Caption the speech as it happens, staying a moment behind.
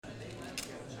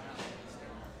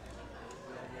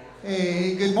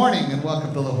Hey, good morning and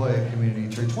welcome to La Jolla Community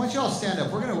Church. Why don't you all stand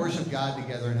up? We're going to worship God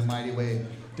together in a mighty way.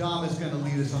 Dom is going to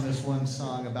lead us on this one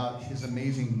song about his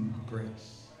amazing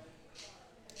grace.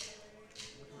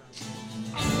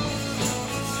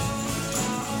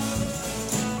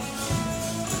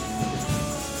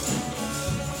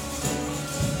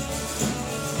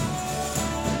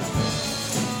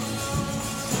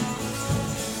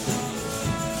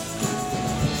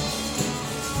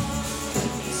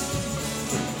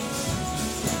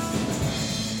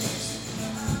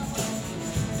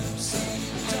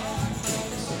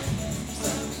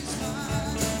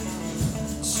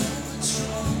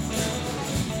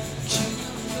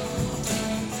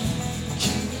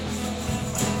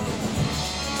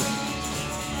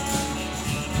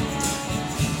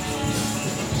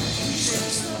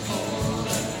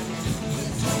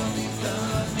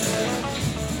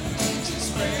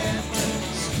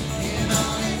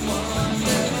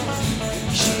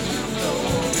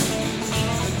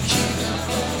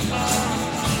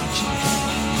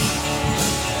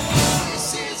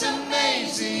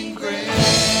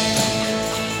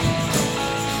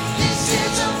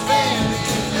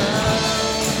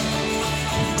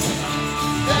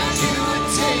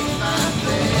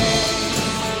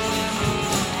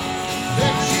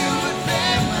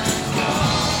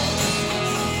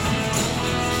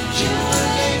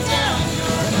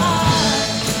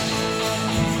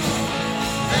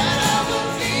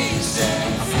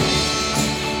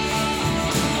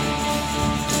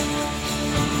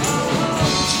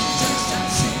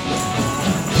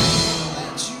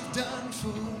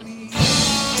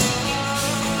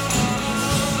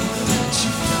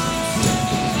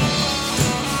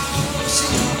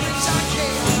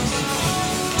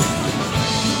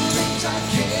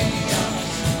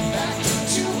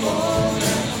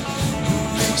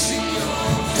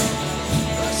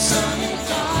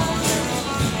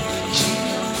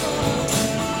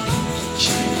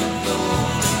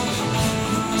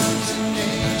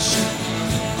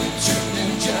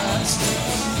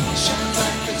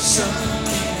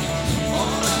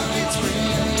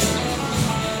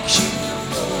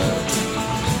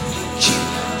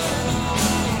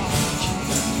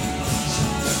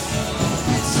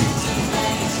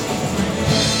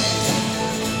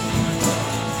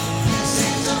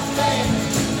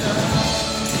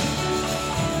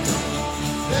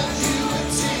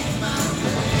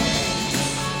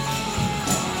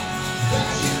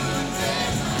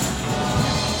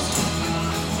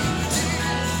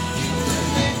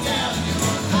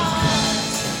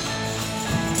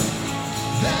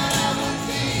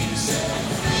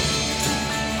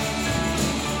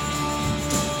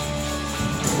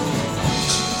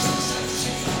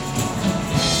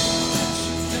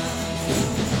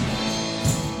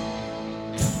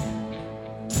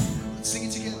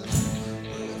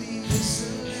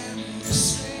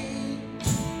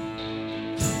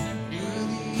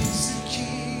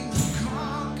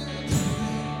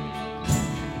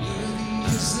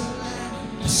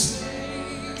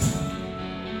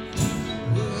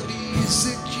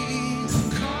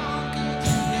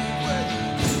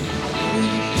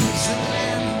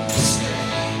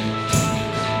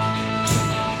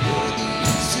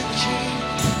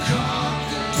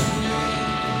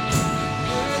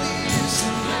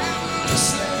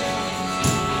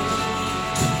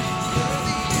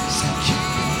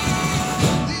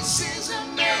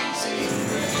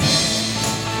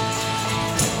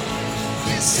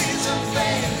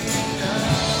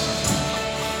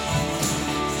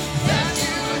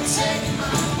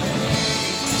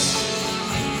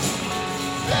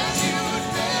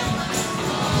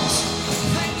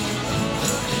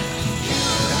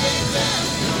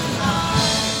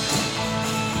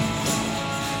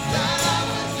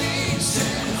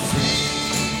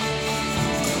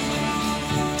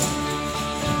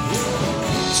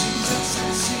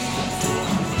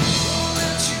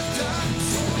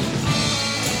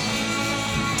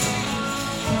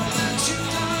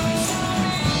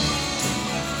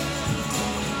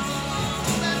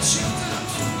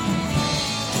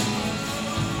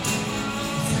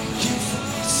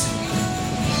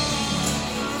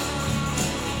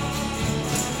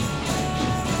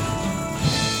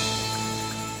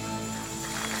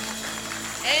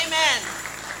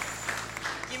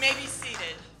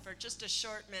 Just a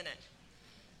short minute.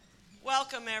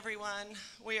 Welcome, everyone.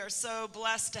 We are so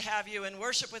blessed to have you in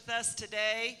worship with us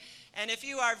today. And if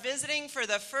you are visiting for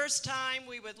the first time,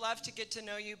 we would love to get to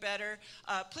know you better.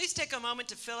 Please take a moment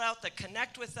to fill out the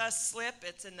Connect with Us slip.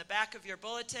 It's in the back of your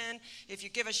bulletin. If you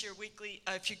give us your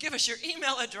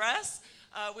email address,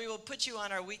 we will put you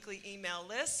on our weekly email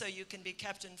list so you can be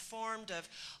kept informed of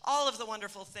all of the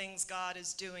wonderful things God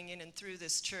is doing in and through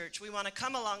this church. We want to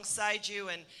come alongside you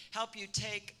and help you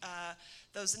take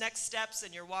those next steps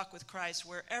in your walk with Christ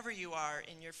wherever you are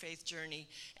in your faith journey.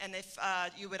 And if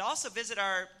you would also visit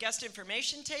our guest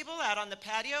information table out on the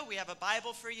patio, we have a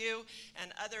Bible for you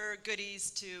and other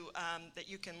goodies that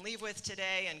you can leave with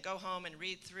today and go home and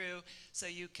read through so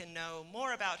you can know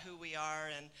more about who we are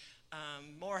and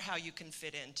more how you can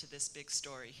fit into this big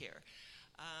story here.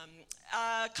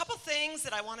 A couple things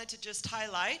that I wanted to just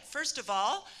highlight. First of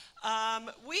all,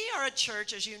 we are a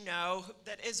church, as you know,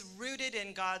 that is rooted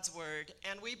in God's Word,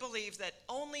 and we believe that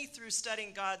only through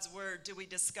studying God's Word do we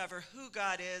discover who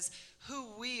God is, who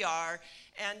we are,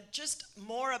 and just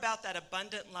more about that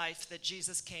abundant life that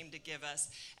Jesus came to give us.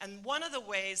 And one of the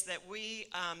ways that we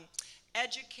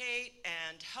educate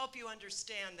and help you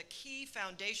understand the key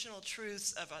foundational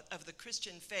truths of the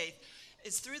Christian faith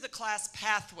is through the class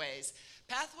Pathways.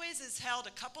 Pathways is held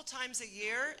a couple times a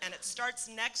year, and it starts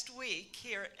next week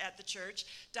here at the church.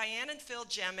 Diane and Phil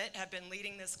Jemmett have been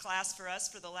leading this class for us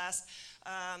for the last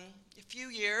few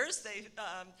years.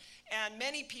 And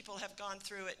many people have gone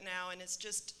through it now, and it's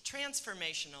just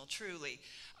transformational, truly.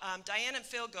 Diane and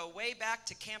Phil go way back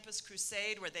to Campus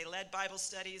Crusade, where they led Bible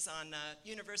studies on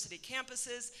university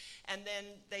campuses, and then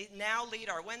they now lead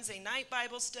our Wednesday night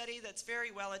Bible study that's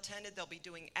very well attended. They'll be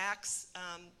doing Acts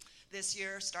this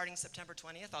year, starting September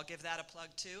 20th. I'll give that a plug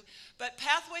too. But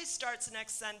Pathways starts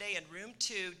next Sunday in room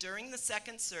 2 during the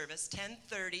second service,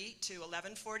 10:30 to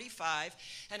 11:45,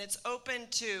 and it's open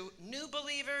to new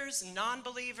believers,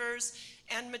 non-believers,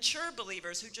 and mature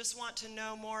believers who just want to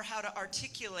know more how to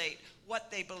articulate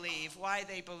what they believe, why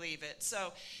they believe it.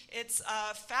 So it's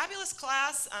a fabulous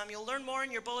class. You'll learn more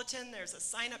in your bulletin. There's a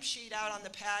sign-up sheet out on the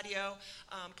patio.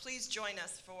 Please join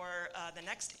us for the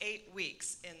next 8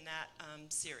 weeks in that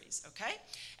series, okay?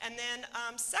 And then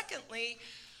secondly,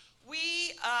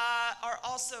 we are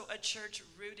also a church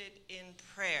rooted in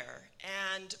prayer.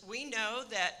 And we know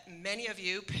that many of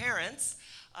you parents,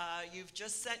 you've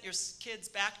just sent your kids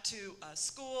back to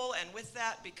school, and with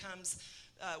that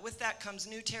comes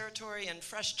new territory and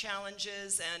fresh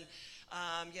challenges, and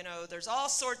there's all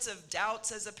sorts of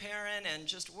doubts as a parent and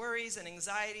just worries and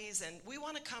anxieties, and we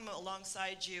want to come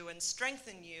alongside you and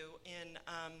strengthen you in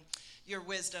your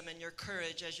wisdom and your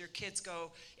courage as your kids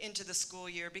go into the school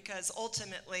year, because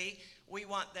ultimately we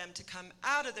want them to come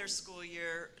out of their school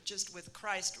year just with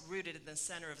Christ rooted in the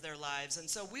center of their lives. And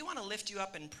so we want to lift you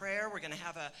up in prayer. We're going to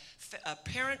have a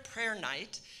parent prayer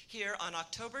night here on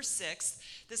October 6th.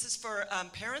 This is for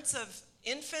parents of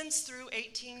infants through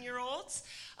 18-year-olds.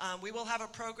 We will have a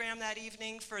program that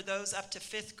evening for those up to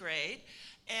 5th grade.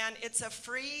 And it's a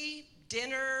free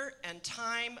dinner and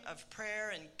time of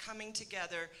prayer and coming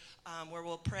together where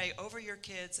we'll pray over your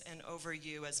kids and over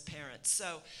you as parents.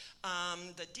 So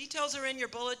the details are in your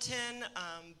bulletin.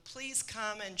 Please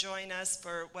come and join us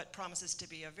for what promises to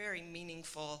be a very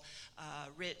meaningful,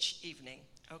 rich evening.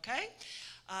 Okay?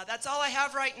 That's all I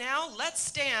have right now. Let's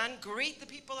stand, greet the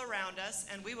people around us,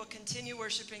 and we will continue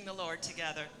worshiping the Lord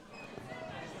together.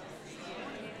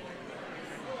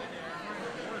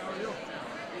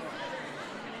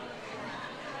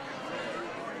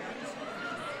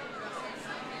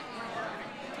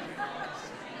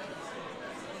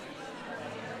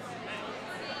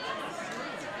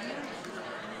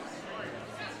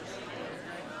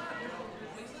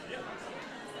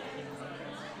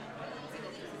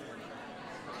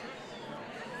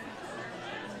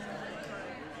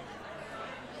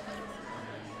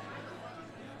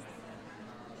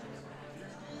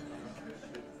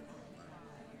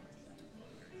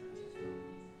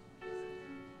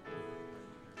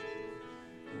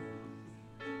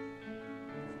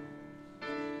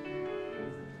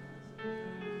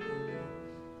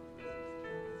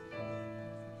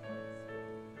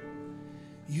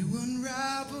 You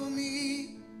unravel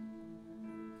me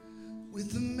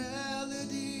with a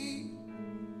melody.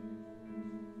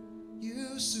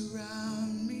 You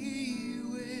surround me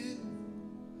with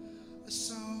a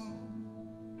song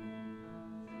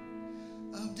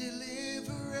of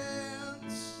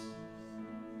deliverance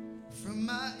from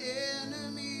my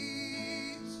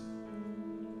enemies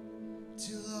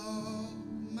till all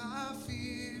my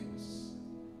fears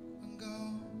are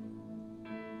gone.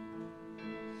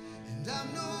 And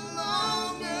I'm no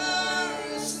longer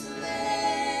a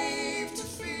slave to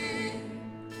fear,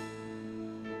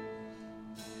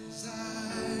 'cause I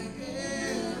am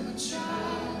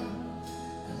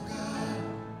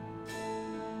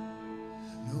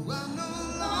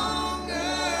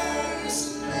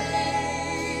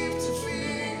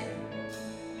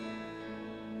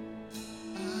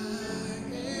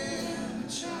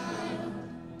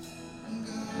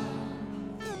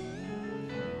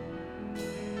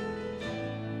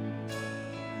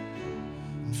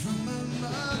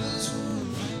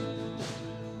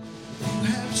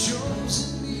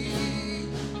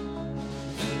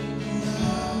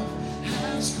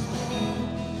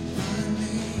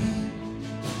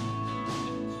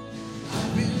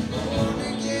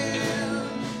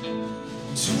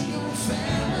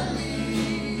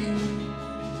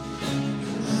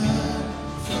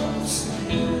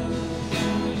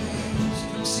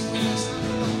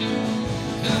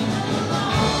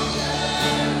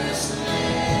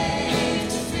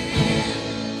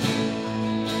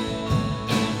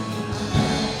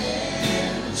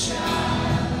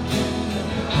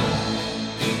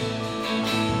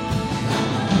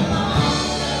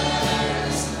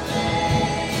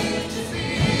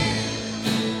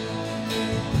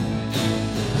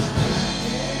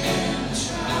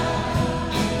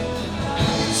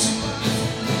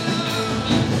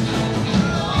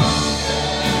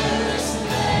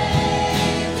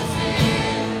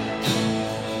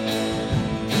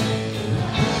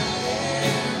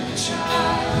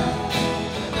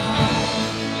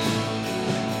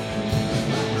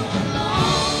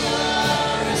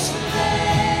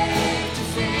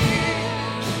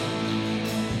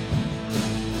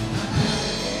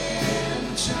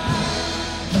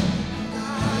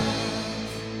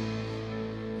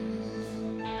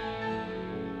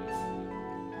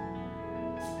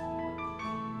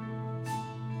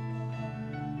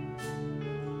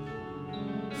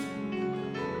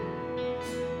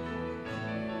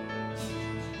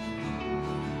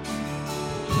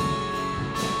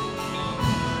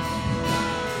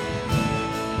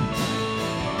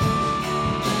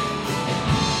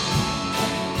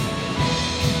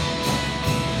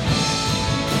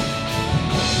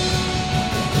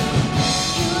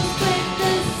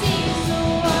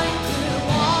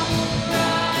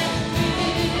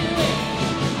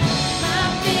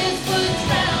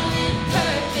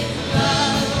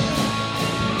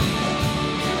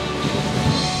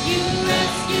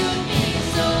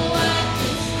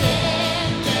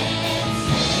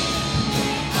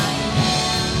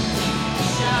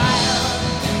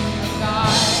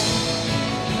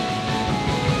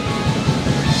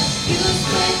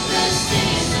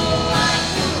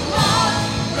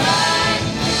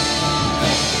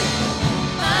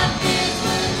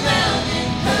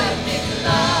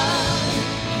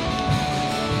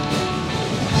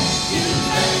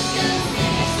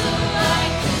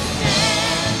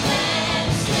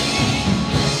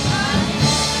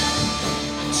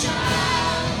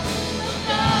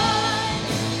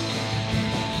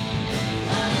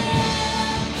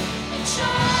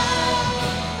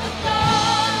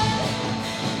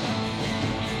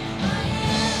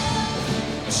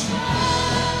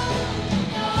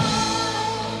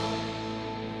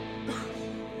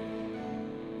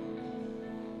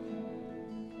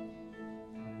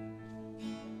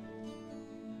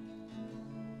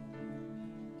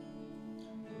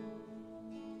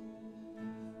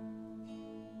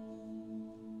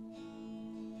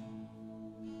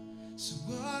So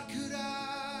what could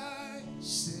I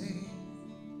say?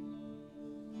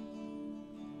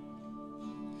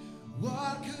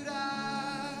 What could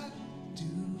I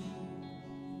do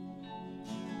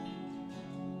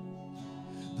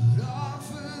but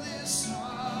offer this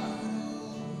heart,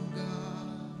 oh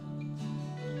God,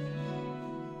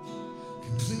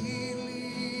 completely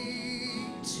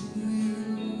to you?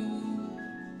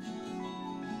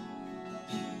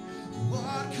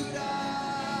 What could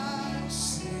I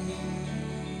say?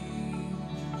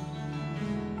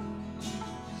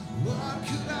 What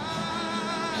could I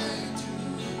do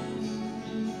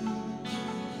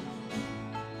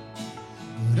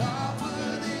but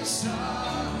offer this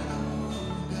heart,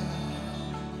 oh God,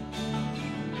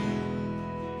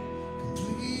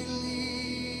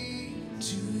 completely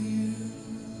to you?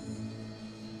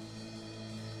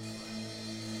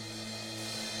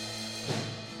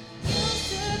 You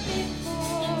stood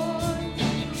before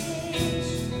me,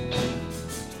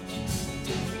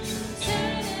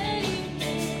 eternity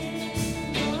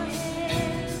in your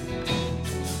hand.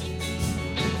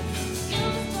 You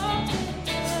spoke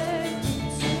the earth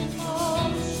into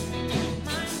motion,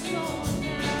 my soul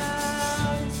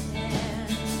now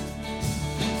stands.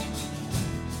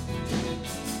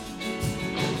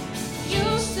 You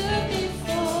stood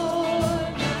before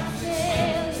my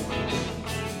failure.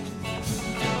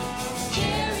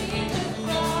 Carry the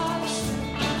cross for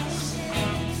my sin.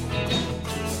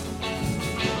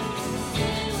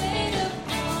 Then weighed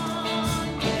upon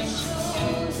your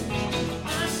shoulders,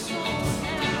 my soul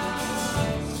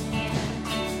now stands.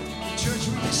 Church,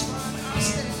 we respond, I'll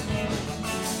stand.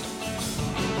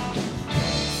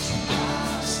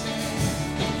 I'll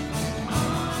stand in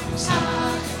arms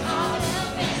high and all the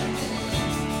lean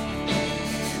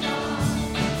on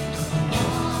the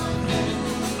one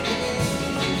who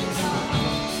gave it all.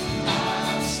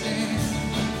 I'll stand,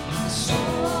 my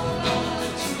soul,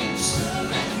 Lord, to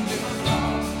surrender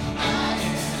all I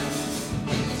am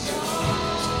is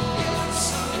yours. Yes,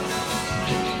 all I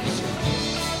am is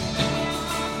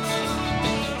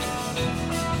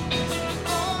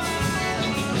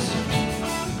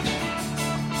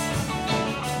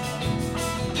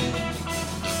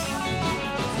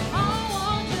All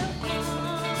walked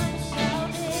upon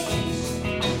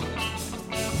salvation.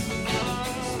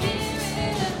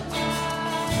 Spirit of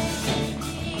life in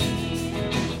me.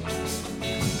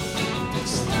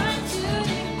 It's time to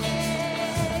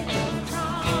declare your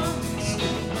promise.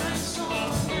 My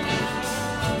soul now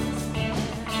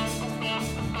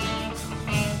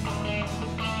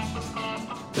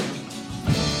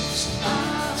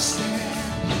I'll stand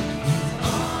with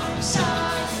arms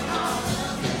high and all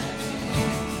of lean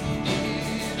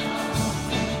on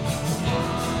the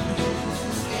one who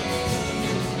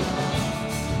gave it all.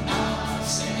 I'll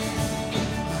stand,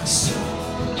 my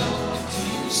soul, Lord,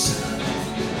 to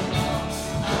surrender all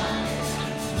I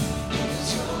am is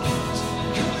yours.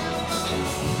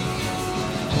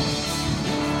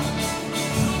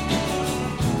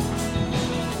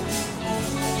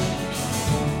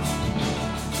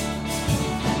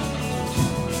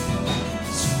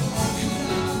 So what could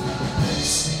I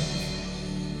say?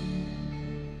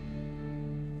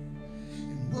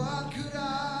 And what could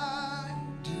I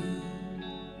do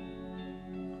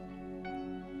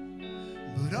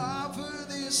but offer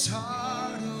this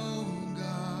heart, oh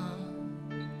God,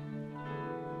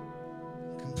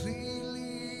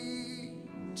 completely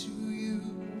to you?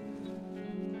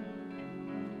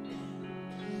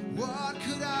 What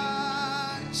could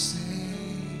I say?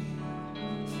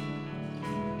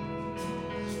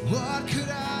 What could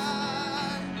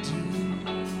I do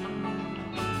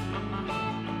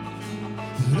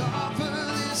but offer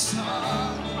this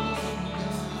heart, oh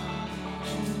God,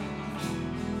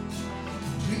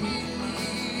 completely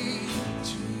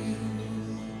to you?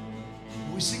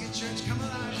 When we sing at church, come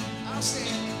alive. I'll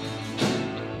stand.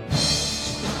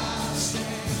 I'll stand.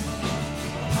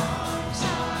 Arms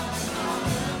high and all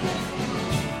of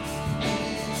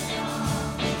lean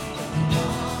on the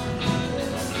one who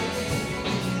gave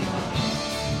it all.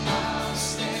 I'll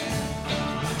stand,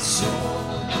 my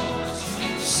soul, Lord, to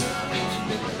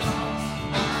surrender all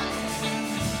I am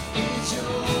is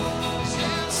yours.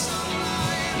 Yes, all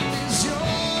I am is yours.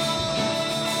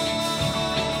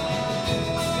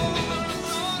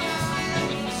 All I am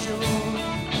is yours.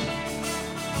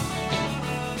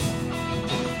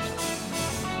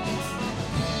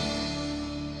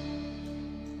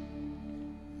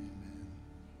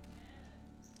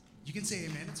 You can say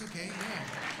amen. It's okay. Yeah.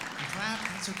 You clap.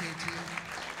 That's okay too.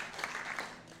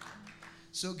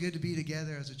 So good to be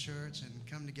together as a church and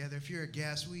come together. If you're a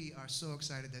guest, we are so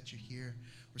excited that you're here.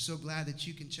 We're so glad that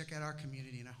you can check out our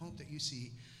community, and I hope that you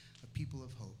see a people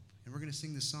of hope And we're going to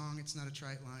sing the song. It's not a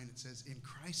trite line. It says, in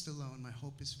Christ alone my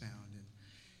hope is found. And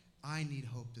I need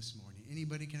hope this morning.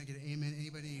 Anybody, can I get an amen?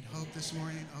 Anybody need hope this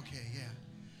morning? Okay, yeah.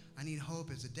 I need hope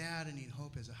as a dad. I need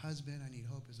hope as a husband. I need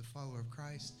hope as a follower of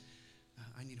Christ.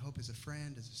 I need hope as a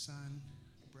friend, as a son,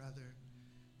 a brother.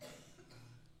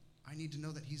 I need to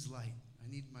know that he's light. I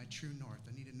need my true north.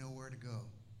 I need to know where to go.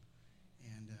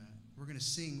 And we're going to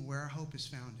sing where our hope is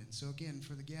found in. So again,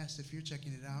 for the guests, if you're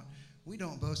checking it out, we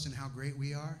don't boast in how great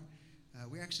we are.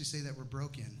 We actually say that we're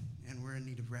broken and we're in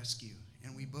need of rescue.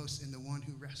 And we boast in the one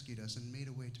who rescued us and made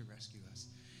a way to rescue us.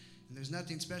 And there's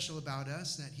nothing special about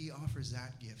us that he offers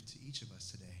that gift to each of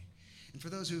us today. And for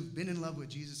those who've been in love with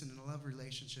Jesus and in a love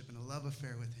relationship and a love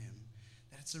affair with him,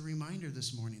 that's a reminder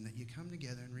this morning that you come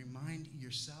together and remind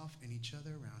yourself and each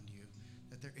other around you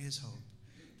that there is hope,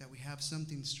 that we have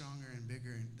something stronger and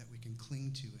bigger that we can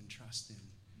cling to and trust in.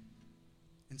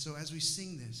 And so as we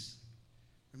sing this,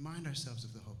 remind ourselves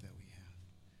of the hope that we have.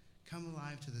 Come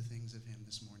alive to the things of him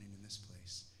this morning in this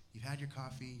place. You've had your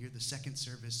coffee. You're the second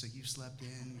service, so you've slept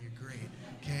in. You're great,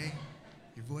 okay?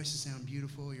 Your voices sound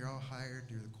beautiful. You're all hired.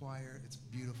 You're the choir. It's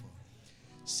beautiful.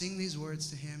 Sing these words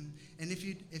to him. And if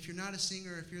you're not a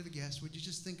singer, if you're the guest, would you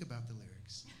just think about the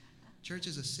lyrics? Church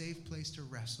is a safe place to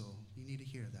wrestle. You need to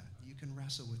hear that. You can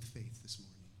wrestle with faith this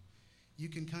morning. You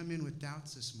can come in with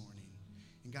doubts this morning.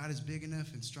 And God is big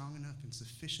enough and strong enough and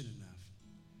sufficient enough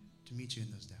to meet you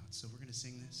in those doubts. So we're going to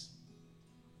sing this.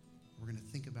 We're going to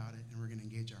think about it, and we're going to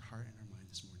engage our heart and our mind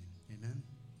this morning. Amen?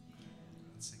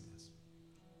 Let's sing this.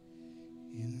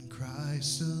 In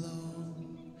Christ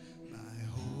alone, my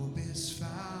hope is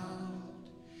found.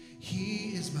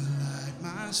 He is my light,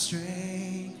 my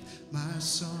strength, my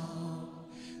song.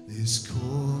 This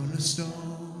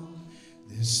cornerstone,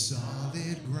 this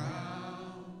solid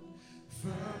ground,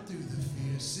 firm through the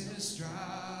fiercest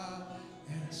drought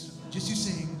and storm. Just you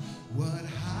sing, what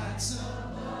heights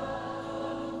above.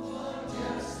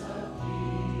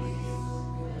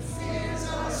 Fears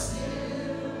are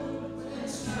still when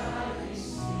strife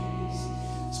cease.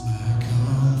 It's my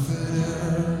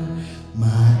comforter,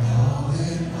 my all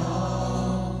in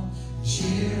all.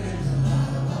 Here in the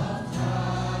love of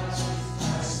Christ I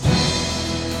stand.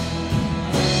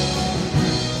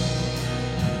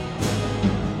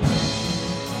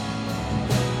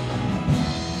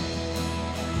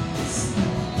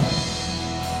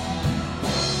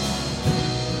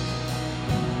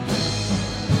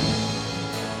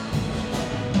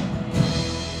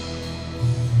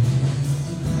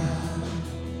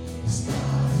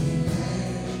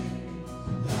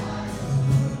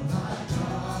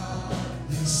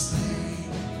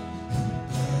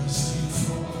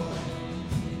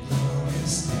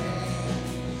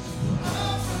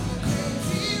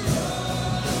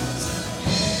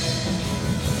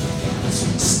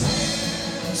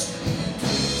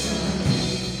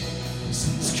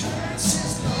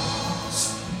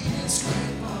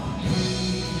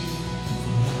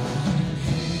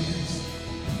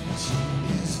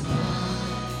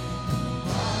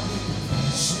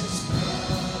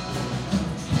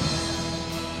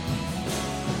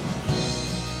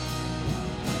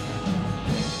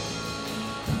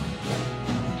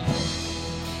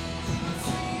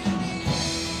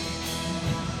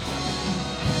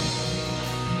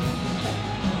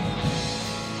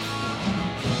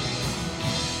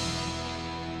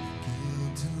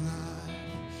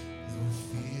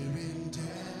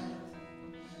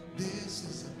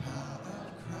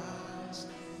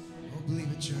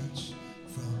 Church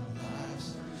from lives.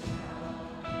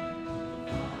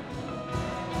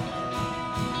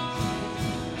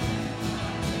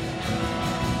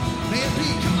 May it be,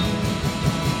 come on.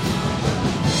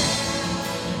 Can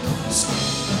ever pull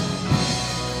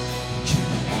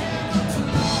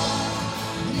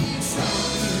me from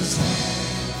his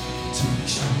hand till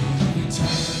he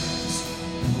returns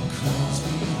or calls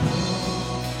me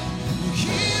home. We're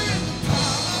here in the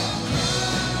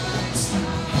power of Christ.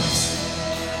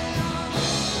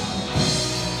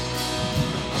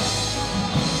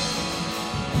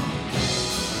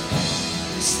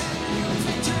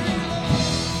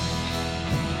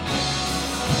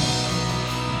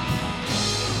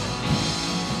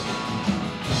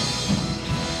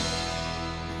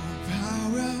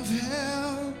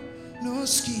 No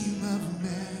scheme of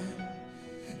man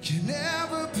can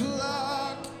ever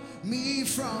pluck me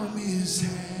from his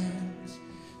hands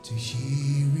till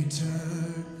he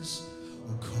returns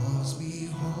or calls me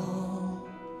home.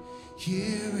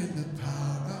 Here in the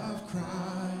power of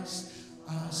Christ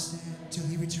I'll stand till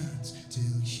he returns,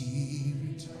 till he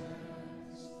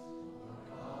returns or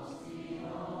calls me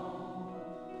home.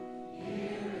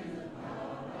 Here in the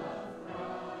power of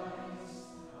Christ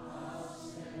I'll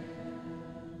stand.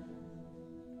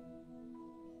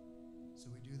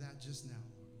 just now,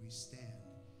 Lord, we stand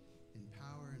in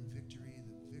power and victory.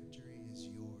 The victory is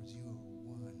yours. You are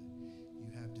won. You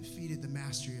have defeated the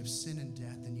mastery of sin and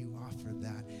death, and you offer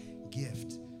that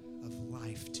gift of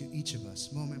life to each of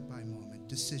us, moment by moment,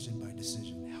 decision by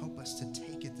decision. Help us to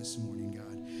take it this morning,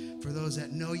 God. For those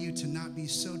that know you, to not be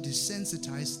so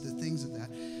desensitized to the things of that,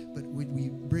 but would we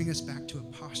bring us back to a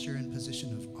posture and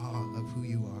position of awe of who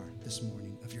you are this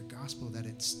morning, of your gospel, that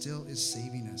it still is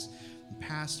saving us,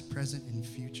 past, present, and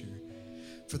future.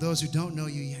 For those who don't know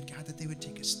you yet, God, that they would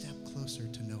take a step closer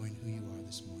to knowing who you are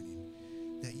this morning,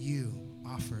 that you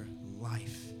offer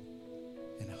life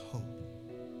and hope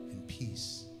and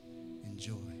peace and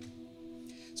joy.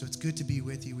 So it's good to be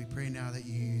with you. We pray now that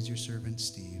you use your servant,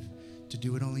 Steve, to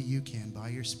do what only you can by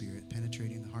your Spirit,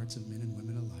 penetrating the hearts of men and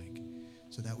women alike,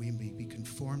 so that we may be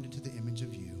conformed into the image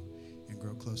of you and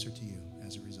grow closer to you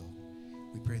as a result.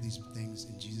 We pray these things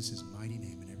in Jesus' mighty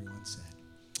name, and everyone said,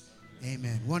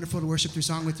 amen. Wonderful to worship through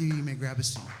song with you. You may grab a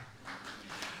seat.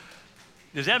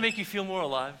 Does that make you feel more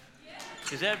alive?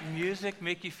 Does that music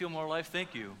make you feel more alive?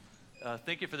 Thank you.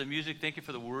 Thank you for the music. Thank you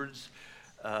for the words.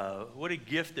 What a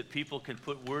gift that people can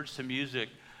put words to music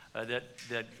that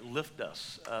lift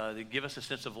us, that give us a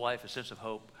sense of life, a sense of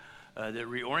hope, that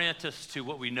reorient us to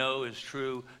what we know is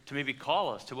true, to maybe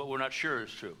call us to what we're not sure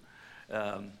is true.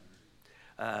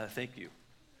 Thank you.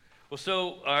 Well,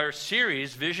 so our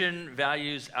series, Vision,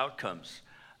 Values, Outcomes,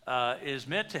 is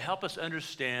meant to help us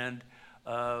understand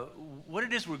what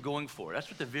it is we're going for. That's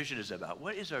what the vision is about.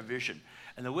 What is our vision?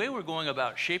 And the way we're going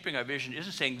about shaping our vision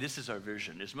isn't saying this is our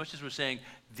vision, as much as we're saying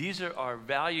these are our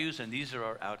values and these are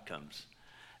our outcomes.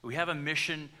 We have a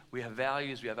mission, we have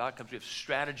values, we have outcomes, we have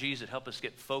strategies that help us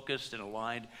get focused and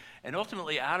aligned. And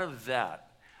ultimately, out of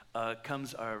that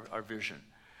comes our vision.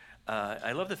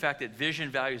 I love the fact that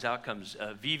vision, values, outcomes,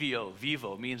 VVO,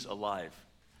 vivo, means alive.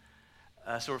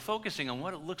 So we're focusing on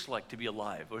what it looks like to be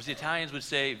alive. Or as the Italians would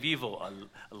say, vivo,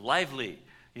 lively,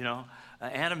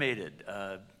 animated,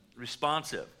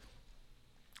 responsive.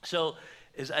 So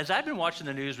as I've been watching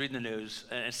the news, reading the news,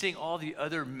 and seeing all the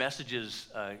other messages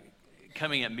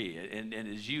coming at me, and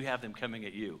as you have them coming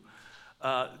at you,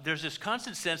 there's this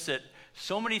constant sense that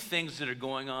so many things that are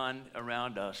going on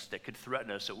around us that could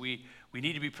threaten us that we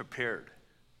need to be prepared.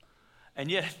 And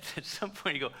yet, at some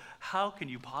point you go, how can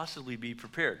you possibly be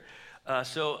prepared?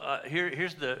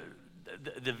 Here's the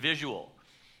visual.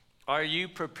 Are you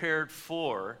prepared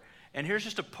for? And here's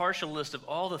just a partial list of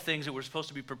all the things that we're supposed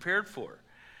to be prepared for.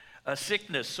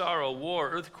 Sickness, sorrow, war,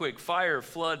 earthquake, fire,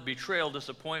 flood, betrayal,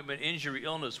 disappointment, injury,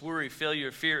 illness, worry,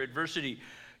 failure, fear, adversity,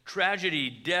 tragedy,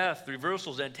 death,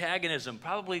 reversals, antagonism,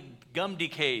 probably gum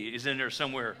decay is in there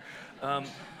somewhere.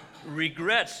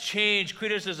 Regrets, change,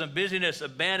 criticism, busyness,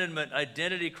 abandonment,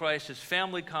 identity crisis,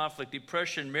 family conflict,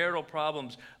 depression, marital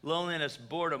problems, loneliness,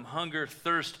 boredom, hunger,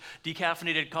 thirst,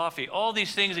 decaffeinated coffee, all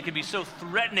these things that can be so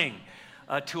threatening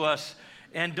to us.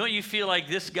 And don't you feel like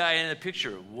this guy in the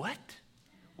picture?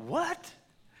 What?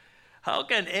 How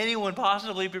can anyone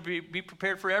possibly be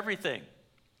prepared for everything?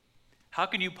 How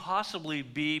can you possibly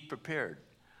be prepared?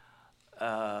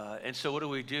 And so what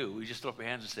do? We just throw up our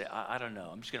hands and say, I don't know,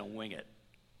 I'm just going to wing it.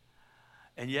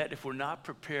 And yet, if we're not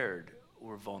prepared,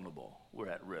 we're vulnerable. We're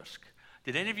at risk.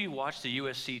 Did any of you watch the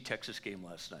USC-Texas game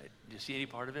last night? Did you see any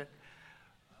part of it?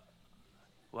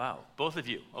 Wow, both of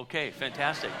you. Okay,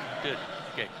 fantastic. Good.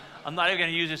 Okay, I'm not even going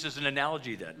to use this as an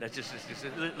analogy then. That's just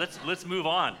let's move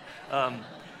on.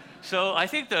 So I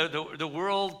think the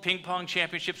World Ping Pong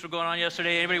Championships were going on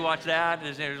yesterday. Anybody watch that?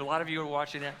 There's a lot of you who are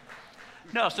watching that.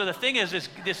 No. So the thing is,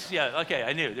 okay,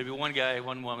 I knew there'd be one guy,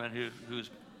 one woman who's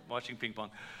watching ping pong.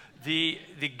 The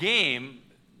game,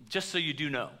 just so you do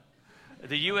know,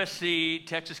 the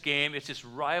USC-Texas game, it's this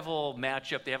rival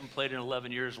matchup. They haven't played in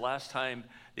 11 years. Last time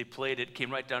they played it,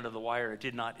 came right down to the wire. It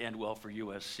did not end well for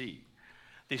USC.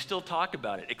 They still talk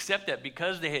about it, except that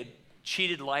because they had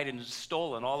cheated, lied, and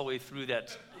stolen all the way through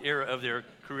that era of their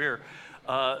career,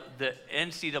 the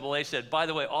NCAA said, by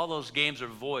the way, all those games are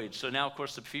void. So now, of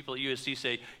course, the people at USC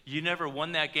say, you never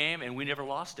won that game, and we never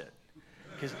lost it,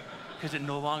 because it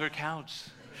no longer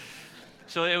counts.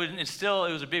 So it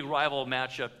was a big rival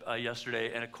matchup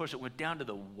yesterday, and of course it went down to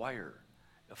the wire.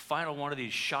 A final one of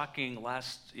these shocking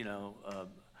last,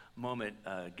 moment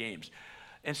games.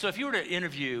 And so if you were to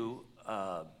interview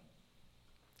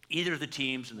either of the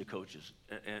teams and the coaches,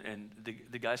 and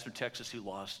the guys from Texas who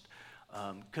lost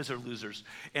because they're losers,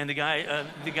 and the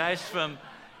guys from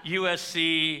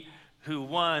USC who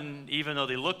won, even though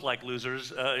they looked like losers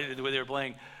the way they were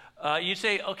playing, you'd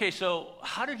say, okay, so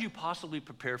how did you possibly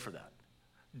prepare for that?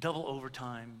 Double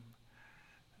overtime,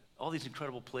 all these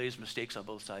incredible plays, mistakes on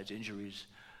both sides, injuries.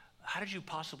 How did you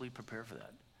possibly prepare for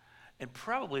that? And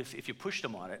probably if you pushed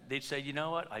them on it, they'd say, you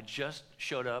know what, I just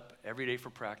showed up every day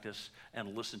for practice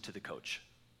and listened to the coach.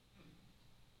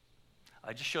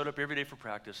 I just showed up every day for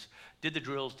practice, did the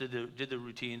drills, did the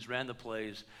routines, ran the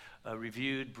plays,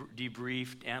 reviewed,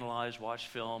 debriefed, analyzed, watched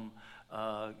film,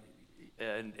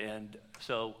 and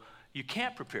so you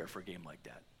can't prepare for a game like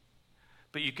that.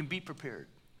 But you can be prepared.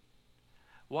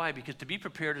 Why? Because to be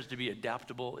prepared is to be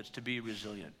adaptable, it's to be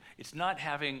resilient. It's not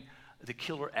having the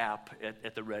killer app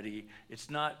at the ready. It's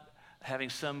not having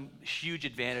some huge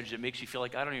advantage that makes you feel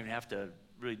like I don't even have to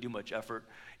really do much effort.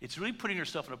 It's really putting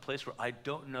yourself in a place where I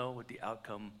don't know what the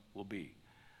outcome will be.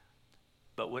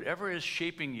 But whatever is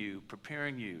shaping you,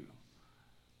 preparing you,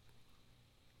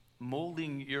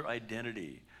 molding your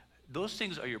identity, those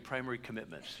things are your primary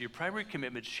commitments. Your primary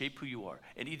commitments shape who you are.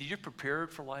 And either you're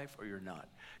prepared for life or you're not.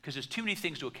 Because there's too many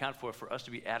things to account for us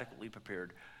to be adequately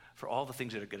prepared for all the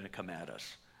things that are going to come at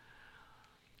us.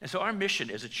 And so our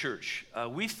mission as a church,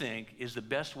 we think, is the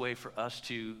best way for us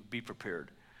to be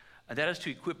prepared. And that is to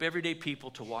equip everyday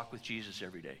people to walk with Jesus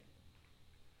every day.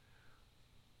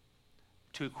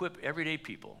 To equip everyday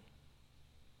people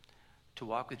to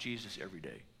walk with Jesus every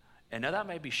day. And now that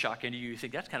might be shocking to you. You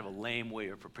think that's kind of a lame way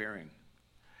of preparing.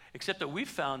 Except that we've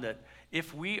found that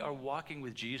if we are walking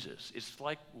with Jesus, it's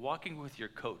like walking with your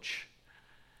coach.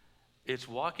 It's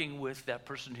walking with that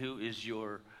person who is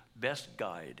your best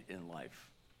guide in life.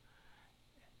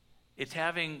 It's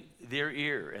having their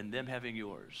ear and them having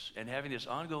yours, and having this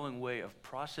ongoing way of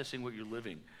processing what you're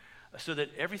living, so that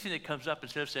everything that comes up,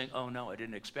 instead of saying, oh no, I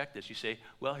didn't expect this, you say,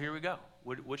 well, here we go.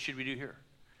 What should we do here?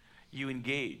 You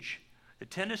engage. The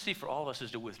tendency for all of us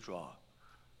is to withdraw,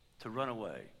 to run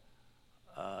away,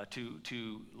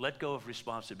 to let go of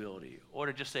responsibility, or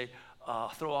to just say,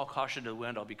 throw all caution to the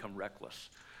wind, I'll become reckless.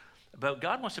 But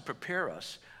God wants to prepare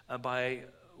us by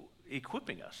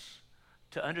equipping us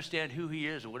to understand who he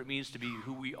is and what it means to be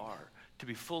who we are, to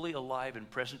be fully alive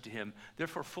and present to him,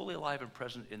 therefore fully alive and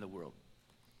present in the world.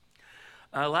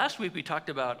 Last week we talked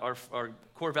about our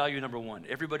core value number one,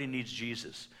 everybody needs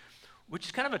Jesus, which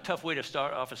is kind of a tough way to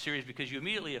start off a series because you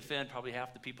immediately offend probably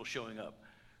half the people showing up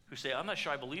who say, I'm not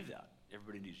sure I believe that,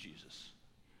 everybody needs Jesus.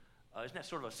 Isn't that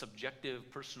sort of a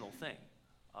subjective, personal thing?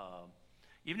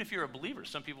 Even if you're a believer,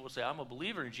 some people will say, I'm a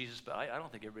believer in Jesus, but I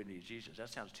don't think everybody needs Jesus. That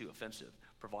sounds too offensive,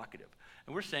 provocative.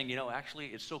 And we're saying, actually,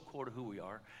 it's so core to who we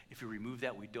are. If you remove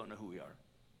that, we don't know who we are.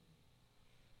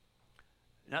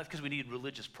 Not because we need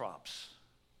religious props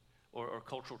or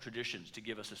cultural traditions to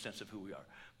give us a sense of who we are,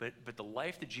 but the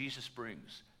life that Jesus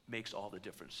brings makes all the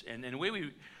difference. And the way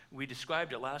we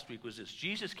described it last week was this: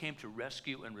 Jesus came to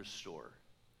rescue and restore.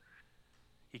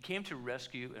 He came to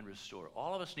rescue and restore.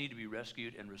 All of us need to be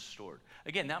rescued and restored.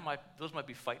 Again, those might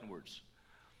be fighting words.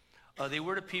 They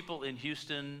were to people in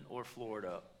Houston or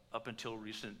Florida up until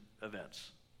recent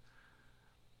events.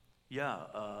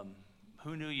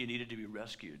 Who knew you needed to be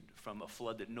rescued from a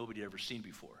flood that nobody had ever seen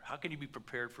before? How can you be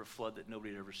prepared for a flood that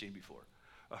nobody had ever seen before?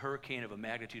 A hurricane of a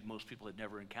magnitude most people had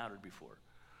never encountered before.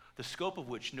 The scope of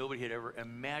which nobody had ever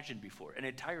imagined before. An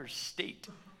entire state.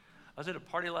 I was at a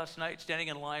party last night, standing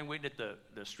in line, waiting at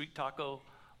the street taco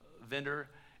vendor,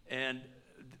 and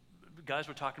guys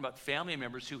were talking about family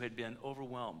members who had been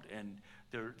overwhelmed and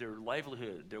their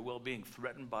livelihood, their well-being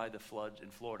threatened by the floods in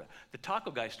Florida. The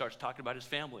taco guy starts talking about his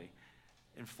family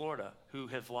in Florida who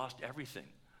have lost everything.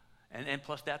 And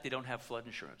plus that, they don't have flood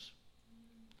insurance.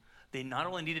 They not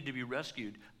only needed to be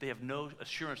rescued, they have no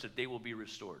assurance that they will be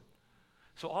restored.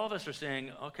 So all of us are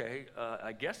saying, okay,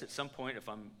 I guess at some point, if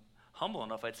I'm humble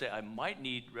enough, I'd say I might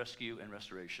need rescue and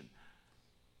restoration,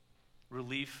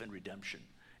 relief and redemption.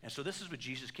 And so this is what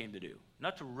Jesus came to do.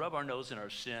 Not to rub our nose in our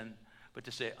sin, but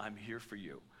to say, I'm here for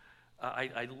you.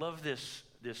 I love this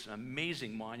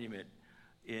amazing monument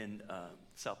in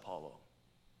Sao Paulo,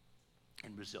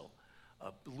 in Brazil,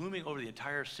 looming over the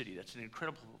entire city. That's an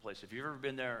incredible place. If you've ever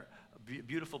been there, a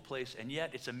beautiful place, and yet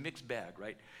it's a mixed bag,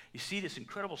 right? You see this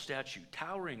incredible statue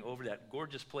towering over that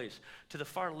gorgeous place. To the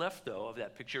far left, though, of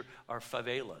that picture are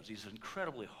favelas, these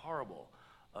incredibly horrible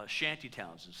shanty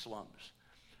towns and slums,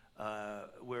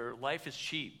 where life is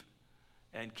cheap,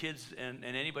 and kids and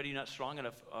anybody not strong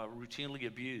enough are routinely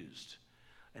abused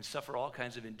and suffer all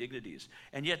kinds of indignities.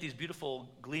 And yet these beautiful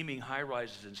gleaming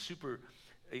high-rises and super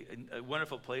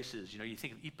wonderful places, you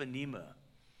think of Ipanema.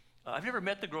 I've never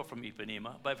met the girl from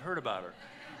Ipanema, but I've heard about her.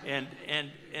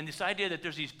 And this idea that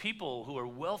there's these people who are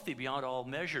wealthy beyond all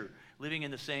measure living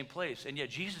in the same place, and yet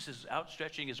Jesus is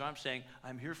outstretching his arms saying,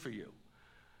 I'm here for you.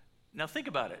 Now think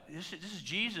about it. This is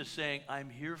Jesus saying, I'm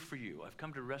here for you. I've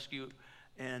come to rescue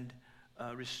and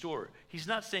restore. He's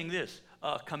not saying this,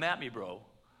 come at me, bro.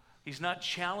 He's not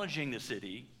challenging the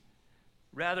city.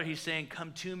 Rather, he's saying,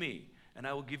 come to me, and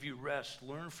I will give you rest.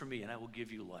 Learn from me, and I will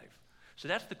give you life. So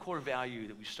that's the core value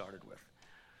that we started with.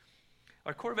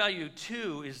 Our core value,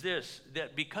 too, is this,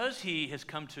 that because he has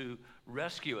come to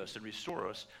rescue us and restore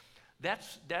us,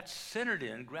 that's centered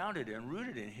in, grounded in,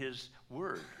 rooted in his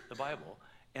word, the Bible,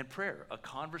 and prayer, a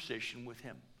conversation with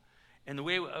him. And the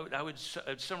way I would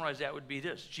summarize that would be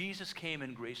this: Jesus came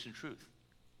in grace and truth.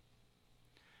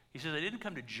 He says, I didn't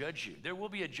come to judge you. There will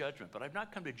be a judgment, but I've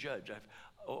not come to judge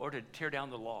or to tear down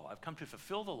the law. I've come to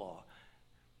fulfill the law.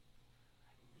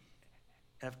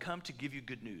 And I've come to give you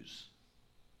good news.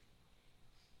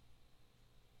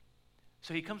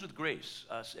 So he comes with grace.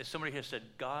 As somebody has said,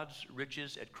 God's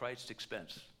riches at Christ's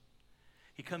expense.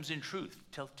 He comes in truth.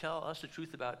 Tell us the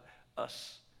truth about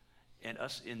us and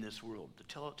us in this world. To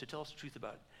tell us the truth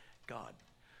about God.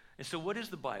 And so what is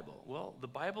the Bible? Well, the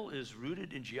Bible is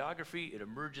rooted in geography. It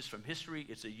emerges from history.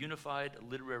 It's a unified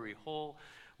literary whole.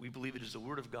 We believe it is the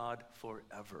Word of God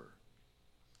forever.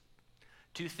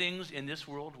 Two things in this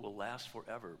world will last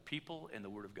forever: people and the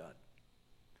Word of God.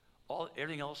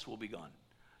 Everything else will be gone.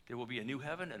 There will be a new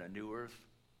heaven and a new earth.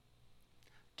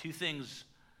 Two things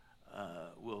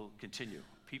will continue: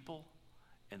 people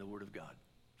and the Word of God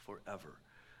forever.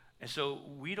 And so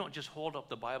we don't just hold up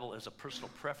the Bible as a personal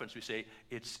preference. We say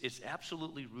it's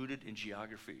absolutely rooted in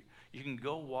geography. You can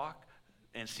go walk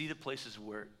and see the places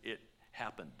where it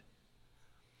happened.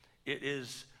 It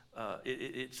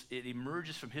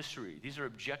emerges from history. These are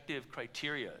objective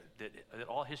criteria that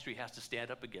all history has to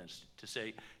stand up against to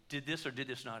say, did this or did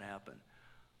this not happen?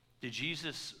 Did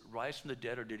Jesus rise from the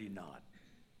dead or did he not?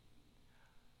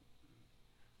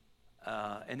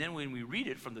 And then when we read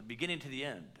it from the beginning to the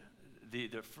end,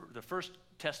 the First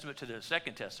Testament to the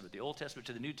Second Testament, the Old Testament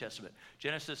to the New Testament,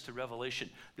 Genesis to Revelation,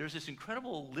 there's this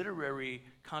incredible literary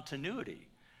continuity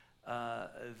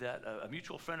that a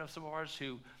mutual friend of some of ours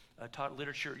who taught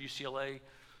literature at UCLA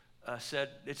said,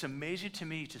 it's amazing to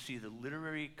me to see the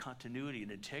literary continuity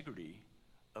and integrity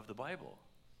of the Bible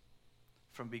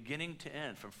from beginning to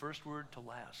end, from first word to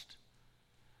last.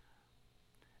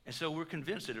 And so we're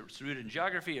convinced that it's rooted in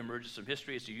geography, emerges from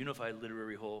history, it's a unified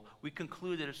literary whole. We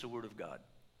conclude that it's the Word of God.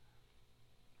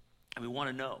 And we want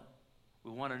to know.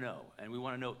 We want to know, and we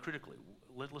want to know it critically.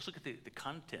 Let's look at the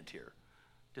content here.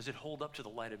 Does it hold up to the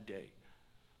light of day?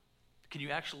 Can you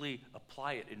actually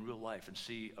apply it in real life and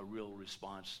see a real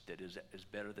response that is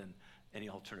better than any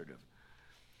alternative?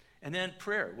 And then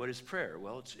prayer. What is prayer?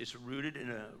 Well, it's rooted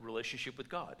in a relationship with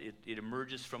God. It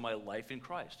emerges from my life in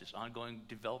Christ. It's ongoing,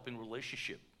 developing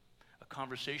relationship, a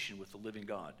conversation with the living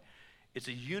God. It's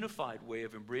a unified way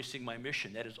of embracing my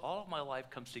mission. That is, all of my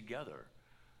life comes together.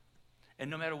 And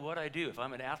no matter what I do, if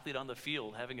I'm an athlete on the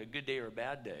field having a good day or a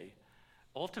bad day,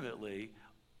 ultimately,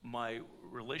 my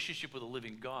relationship with the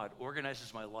living God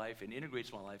organizes my life and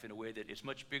integrates my life in a way that is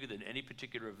much bigger than any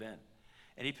particular event,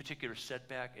 any particular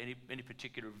setback, any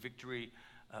particular victory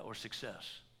or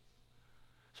success.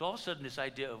 So all of a sudden, this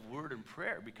idea of word and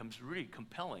prayer becomes really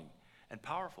compelling and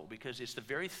powerful because it's the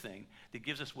very thing that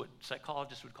gives us what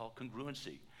psychologists would call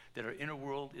congruency, that our inner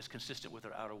world is consistent with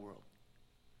our outer world.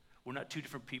 We're not two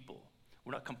different people.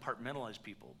 We're not compartmentalized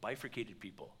people, bifurcated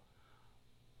people.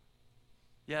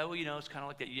 Yeah, well, it's kind of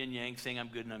like that yin-yang thing, I'm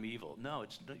good and I'm evil. No,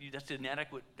 that's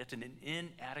an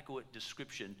inadequate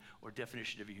description or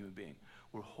definition of a human being.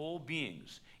 We're whole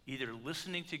beings, either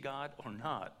listening to God or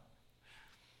not,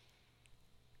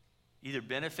 either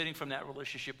benefiting from that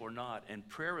relationship or not, and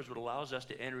prayer is what allows us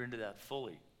to enter into that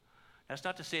fully. That's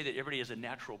not to say that everybody is a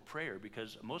natural prayer,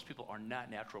 because most people are not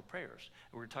natural prayers,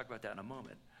 and we're going to talk about that in a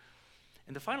moment.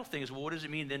 And the final thing is, well, what does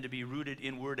it mean then to be rooted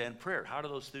in word and prayer? How do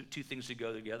those two things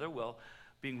go together? Well,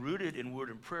 being rooted in word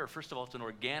and prayer, first of all, it's an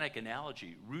organic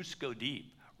analogy. Roots go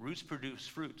deep. Roots produce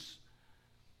fruits.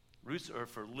 Roots are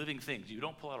for living things. You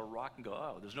don't pull out a rock and go,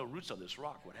 oh, there's no roots on this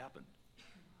rock. What happened?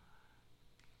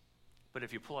 But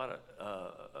if you pull out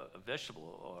a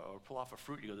vegetable or pull off a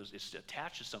fruit, you go, it's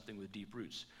attached to something with deep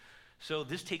roots. So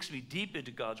this takes me deep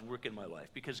into God's work in my life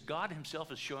because God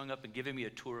himself is showing up and giving me a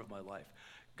tour of my life.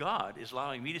 God is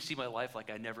allowing me to see my life like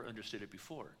I never understood it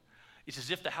before. It's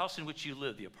as if the house in which you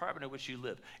live, the apartment in which you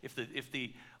live, if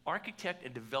the architect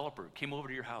and developer came over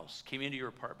to your house, came into your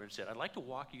apartment and said, I'd like to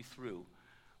walk you through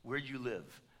where you live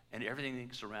and everything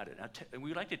surrounded it. And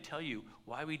we'd like to tell you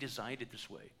why we designed it this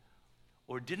way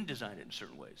or didn't design it in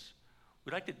certain ways.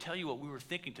 We'd like to tell you what we were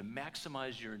thinking to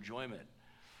maximize your enjoyment,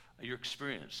 your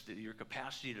experience, your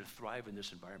capacity to thrive in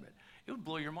this environment. It would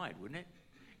blow your mind, wouldn't it?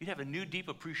 You'd have a new deep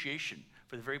appreciation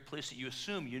for the very place that you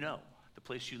assume you know, the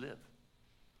place you live.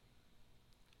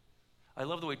 I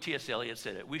love the way T.S. Eliot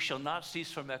said it. We shall not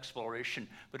cease from exploration,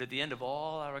 but at the end of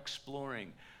all our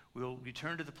exploring, we'll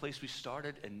return to the place we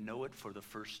started and know it for the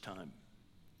first time.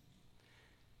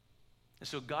 And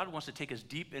so God wants to take us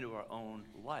deep into our own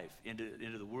life,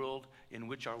 into the world in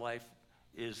which our life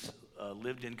is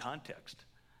lived in context.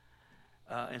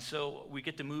 And so we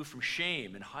get to move from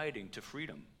shame and hiding to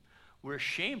freedom. We're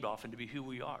ashamed often to be who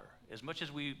we are. As much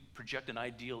as we project an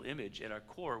ideal image, at our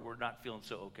core, we're not feeling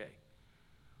so okay.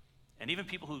 And even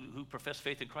people who profess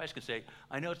faith in Christ can say,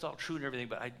 I know it's all true and everything,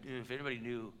 but if anybody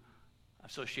knew, I'm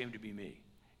so ashamed to be me.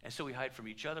 And so we hide from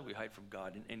each other, we hide from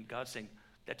God. And God's saying,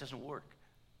 that doesn't work.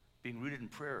 Being rooted in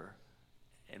prayer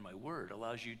and my word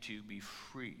allows you to be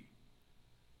free,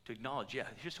 to acknowledge, yeah,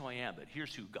 here's who I am, but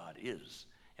here's who God is,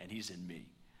 and he's in me.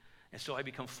 And so I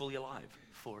become fully alive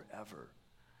forever.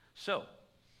 So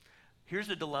here's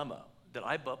the dilemma that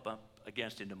I bump up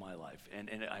against into my life. And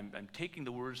I'm taking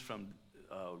the words from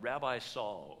Rabbi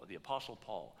Saul, the Apostle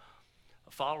Paul,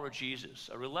 a follower of Jesus,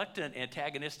 a reluctant,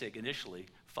 antagonistic, initially,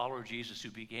 follower of Jesus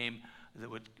who became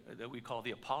that we call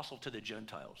the apostle to the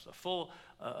Gentiles,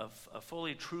 a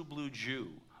fully true blue Jew,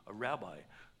 a rabbi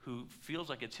who feels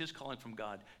like it's his calling from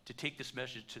God to take this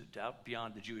message to out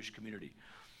beyond the Jewish community.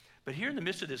 But here in the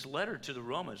midst of this letter to the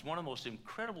Romans, one of the most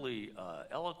incredibly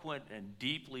eloquent and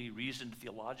deeply reasoned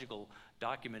theological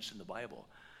documents in the Bible,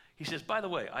 he says, by the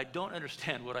way, I don't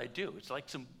understand what I do. It's like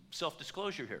some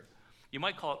self-disclosure here. You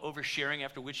might call it oversharing,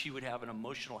 after which he would have an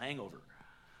emotional hangover.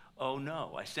 Oh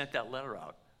no, I sent that letter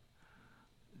out.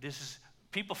 This is,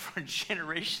 people for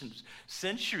generations,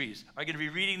 centuries, are going to be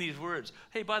reading these words.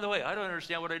 Hey, by the way, I don't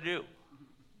understand what I do.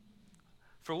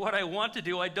 For what I want to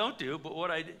do, I don't do, but what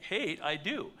I hate, I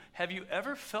do. Have you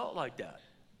ever felt like that?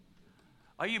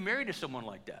 Are you married to someone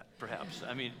like that, perhaps?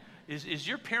 I mean, is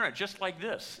your parent just like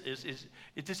this?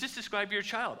 Does this describe your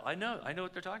child? I know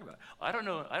what they're talking about. I don't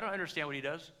know, I don't understand what he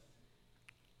does.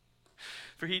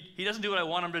 For he doesn't do what I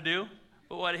want him to do,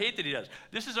 but what I hate that he does.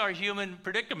 This is our human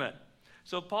predicament.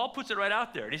 So Paul puts it right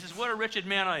out there. And he says, what a wretched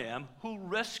man I am, who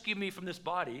rescued me from this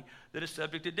body that is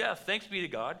subject to death. Thanks be to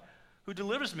God, who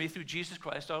delivers me through Jesus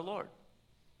Christ our Lord.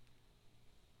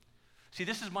 See,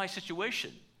 this is my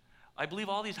situation. I believe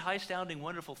all these high-sounding,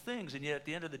 wonderful things, and yet at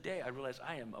the end of the day, I realize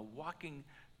I am a walking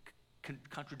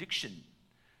contradiction.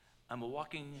 I'm a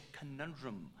walking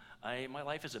conundrum. My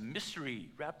life is a mystery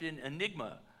wrapped in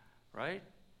enigma, right?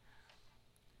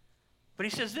 But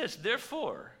he says this,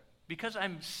 therefore, because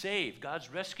I'm saved, God's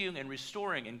rescuing and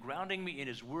restoring and grounding me in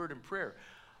his word and prayer,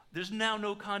 there's now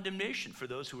no condemnation for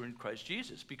those who are in Christ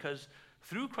Jesus, because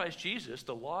through Christ Jesus,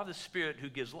 the law of the Spirit who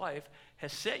gives life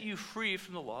has set you free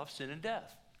from the law of sin and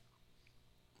death.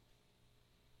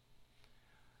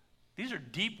 These are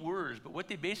deep words, but what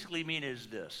they basically mean is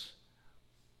this.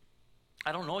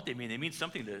 I don't know what they mean. They mean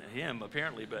something to him,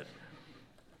 apparently, but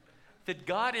that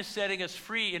God is setting us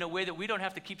free in a way that we don't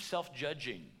have to keep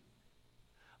self-judging.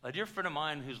 A dear friend of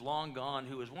mine who's long gone,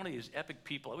 who was one of these epic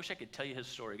people, I wish I could tell you his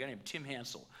story, a guy named Tim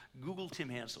Hansel. Google Tim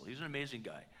Hansel. He's an amazing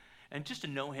guy. And just to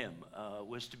know him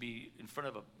was to be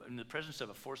in the presence of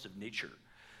a force of nature.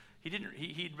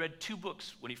 He'd read 2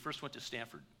 books when he first went to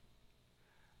Stanford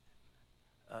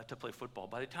to play football.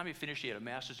 By the time he finished, he had a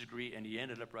master's degree, and he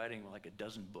ended up writing like a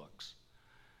dozen books.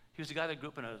 He was a guy that grew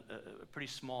up in a pretty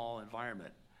small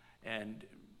environment, and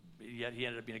yet he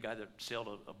ended up being a guy that sailed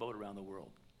a boat around the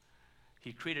world.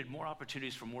 He created more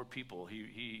opportunities for more people.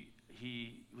 He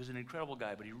was an incredible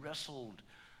guy, but he wrestled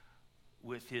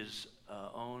with his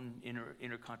own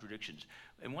inner contradictions.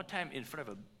 And one time, in front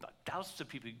of thousands of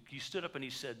people, he stood up and he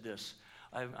said this,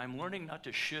 I'm learning not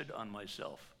to should on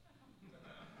myself.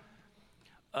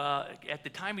 At the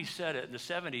time he said it, in the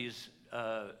 70s,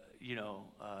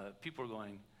 people were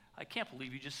going, I can't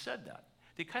believe you just said that.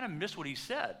 They kind of missed what he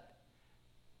said.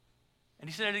 And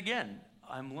he said it again.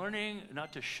 I'm learning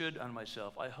not to should on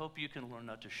myself. I hope you can learn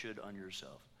not to should on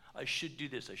yourself. I should do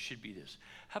this. I should be this.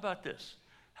 How about this?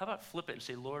 How about flip it and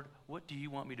say, Lord, what do you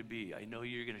want me to be? I know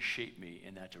you're going to shape me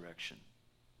in that direction.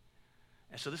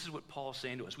 And so this is what Paul's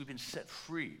saying to us. We've been set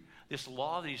free. This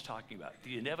law that he's talking about,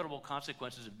 the inevitable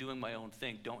consequences of doing my own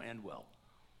thing don't end well.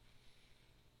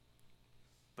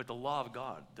 But the law of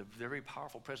God, the very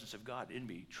powerful presence of God in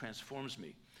me, transforms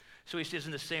me. So he says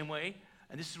in the same way,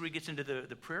 and this is where he gets into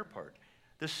the prayer part,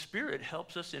 the Spirit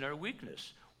helps us in our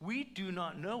weakness. We do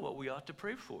not know what we ought to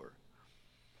pray for,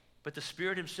 but the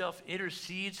Spirit himself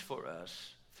intercedes for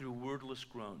us through wordless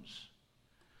groans.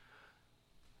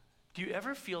 Do you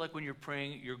ever feel like when you're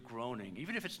praying, you're groaning,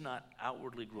 even if it's not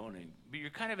outwardly groaning, but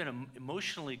you're kind of in an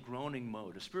emotionally groaning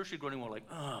mode, a spiritually groaning mode,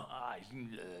 like, I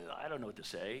don't know what to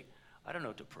say. I don't know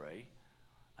what to pray.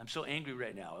 I'm so angry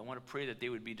right now. I want to pray that they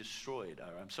would be destroyed.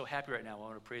 Or I'm so happy right now. I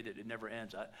want to pray that it never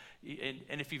ends.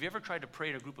 And if you've ever tried to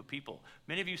pray in a group of people,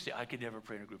 many of you say, I could never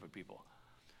pray in a group of people.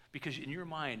 Because in your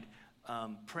mind,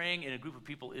 praying in a group of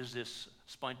people is this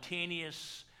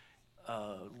spontaneous,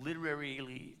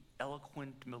 literarily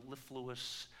eloquent,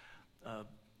 mellifluous,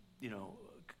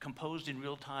 composed in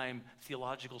real time,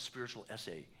 theological, spiritual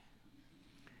essay.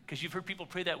 Because you've heard people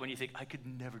pray that when you think, I could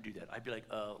never do that. I'd be like,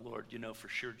 Lord, for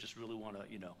sure, just really want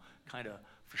to,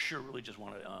 for sure, really just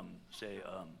want to say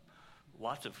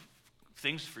lots of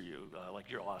things for you, like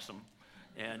you're awesome.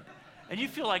 And you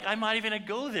feel like I'm not even going to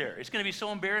go there. It's going to be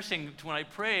so embarrassing when I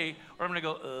pray, or I'm going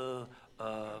to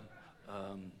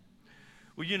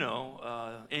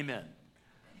go, amen.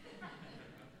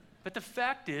 But the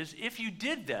fact is, if you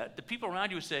did that, the people around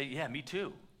you would say, yeah, me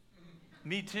too.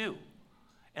 Me too.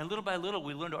 And little by little,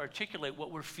 we learn to articulate what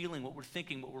we're feeling, what we're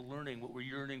thinking, what we're learning, what we're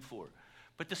yearning for.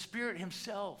 But the Spirit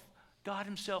himself, God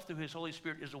himself through his Holy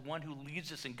Spirit, is the one who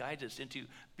leads us and guides us into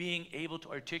being able to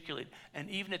articulate. And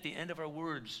even at the end of our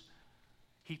words,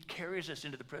 he carries us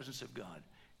into the presence of God.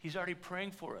 He's already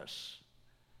praying for us,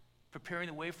 preparing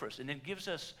the way for us, and then gives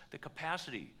us the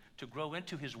capacity to grow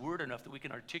into his word enough that we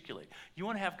can articulate. You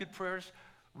want to have good prayers?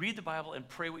 Read the Bible and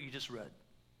pray what you just read.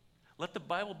 Let the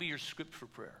Bible be your script for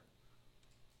prayer.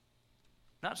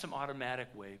 Not some automatic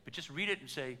way, but just read it and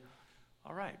say,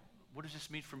 all right, what does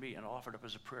this mean for me? And I'll offer it up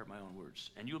as a prayer in my own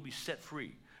words. And you'll be set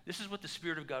free. This is what the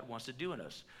Spirit of God wants to do in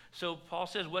us. So Paul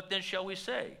says, what then shall we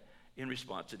say in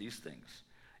response to these things?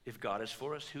 If God is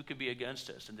for us, who can be against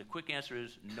us? And the quick answer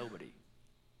is nobody.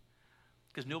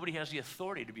 Because nobody has the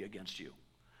authority to be against you.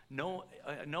 No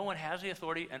one has the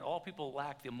authority, and all people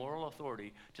lack the moral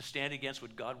authority to stand against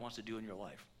what God wants to do in your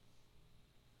life.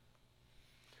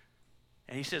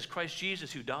 And he says, Christ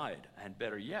Jesus, who died, and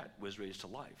better yet, was raised to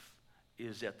life,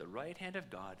 is at the right hand of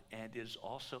God and is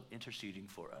also interceding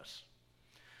for us.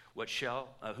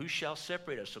 Who shall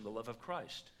separate us from the love of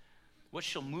Christ? What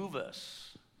shall move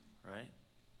us, right?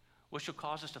 What shall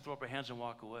cause us to throw up our hands and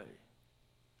walk away?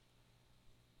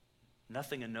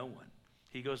 Nothing and no one.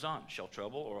 He goes on, shall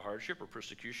trouble or hardship or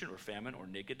persecution or famine or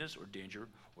nakedness or danger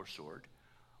or sword?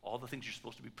 All the things you're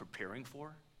supposed to be preparing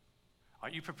for?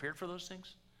 Aren't you prepared for those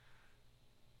things?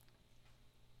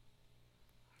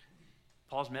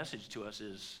 Paul's message to us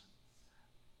is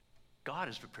God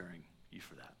is preparing you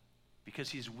for that because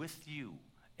he's with you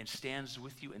and stands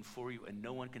with you and for you, and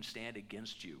no one can stand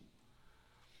against you.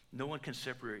 No one can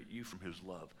separate you from his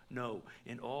love. No,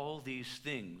 in all these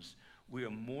things, we are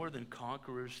more than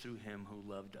conquerors through him who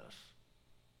loved us.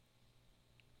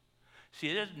 See,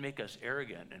 it doesn't make us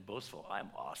arrogant and boastful. I'm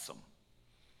awesome.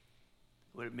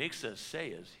 What it makes us say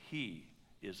is, he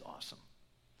is awesome.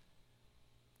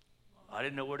 I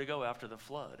didn't know where to go after the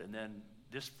flood, and then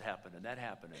this happened and that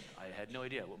happened, and I had no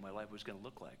idea what my life was going to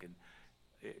look like, and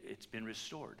it's been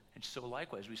restored. And so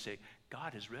likewise, we say,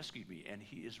 God has rescued me, and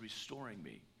he is restoring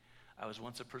me. I was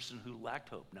once a person who lacked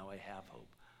hope. Now I have hope.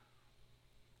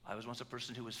 I was once a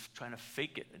person who was trying to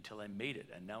fake it until I made it,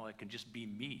 and now I can just be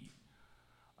me.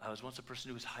 I was once a person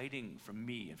who was hiding from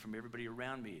me and from everybody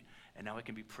around me, and now I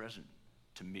can be present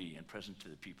to me and present to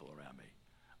the people around me.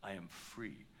 I am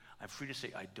free. I'm free to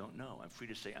say, I don't know. I'm free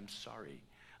to say, I'm sorry.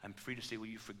 I'm free to say, will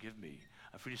you forgive me?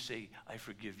 I'm free to say, I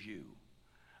forgive you.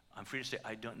 I'm free to say,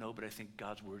 I don't know, but I think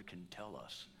God's word can tell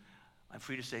us. I'm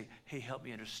free to say, hey, help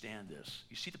me understand this.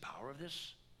 You see the power of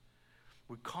this?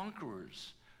 We're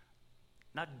conquerors.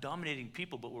 Not dominating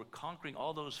people, but we're conquering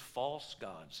all those false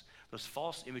gods, those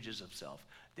false images of self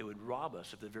that would rob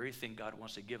us of the very thing God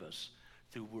wants to give us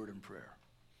through word and prayer.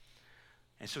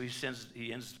 And so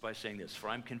he ends by saying this, for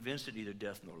I'm convinced that neither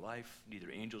death nor life,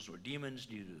 neither angels nor demons,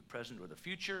 neither the present nor the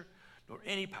future, nor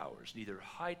any powers, neither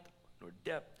height nor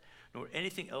depth, nor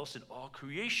anything else in all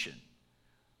creation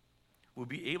will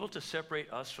be able to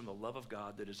separate us from the love of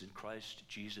God that is in Christ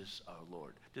Jesus our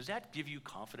Lord. Does that give you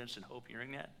confidence and hope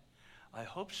hearing that? I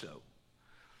hope so.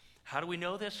 How do we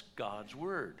know this? God's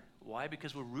word. Why?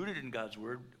 Because we're rooted in God's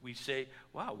word. We say,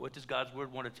 wow, what does God's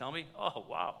word want to tell me? Oh,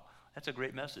 wow, that's a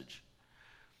great message.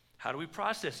 How do we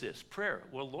process this? Prayer.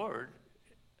 Well, Lord,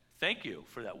 thank you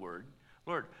for that word.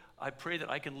 Lord, I pray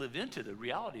that I can live into the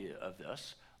reality of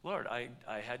this. Lord, I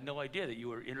had no idea that you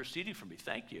were interceding for me.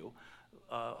 Thank you.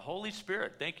 Holy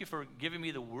Spirit, thank you for giving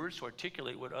me the words to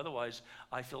articulate what otherwise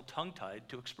I feel tongue-tied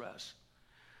to express.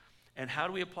 And how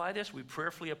do we apply this? We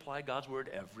prayerfully apply God's word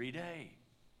every day.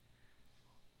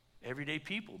 Everyday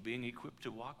people being equipped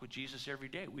to walk with Jesus every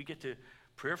day. We get to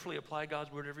prayerfully apply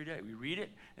God's word every day. We read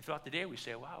it, and throughout the day we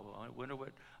say, wow, well, I wonder what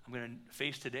I'm going to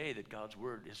face today that God's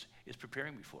word is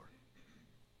preparing me for.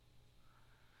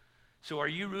 So are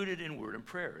you rooted in word and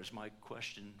prayer is my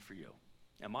question for you.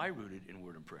 Am I rooted in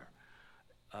word and prayer?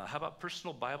 How about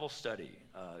personal Bible study,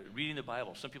 reading the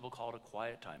Bible? Some people call it a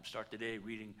quiet time. Start the day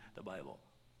reading the Bible,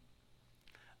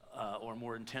 or a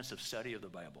more intensive study of the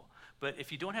Bible. But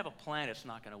if you don't have a plan, it's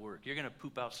not going to work. You're going to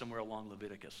poop out somewhere along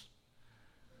Leviticus.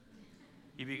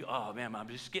 You'd be, oh man, I'm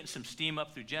just getting some steam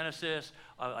up through Genesis.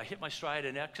 I hit my stride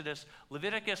in Exodus.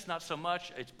 Leviticus, not so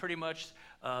much. It's pretty much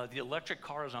the electric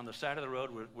car is on the side of the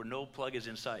road where no plug is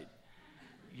in sight.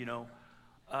 You know,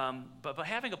 but by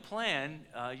having a plan,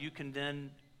 you can then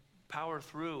power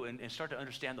through and start to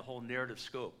understand the whole narrative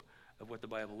scope of what the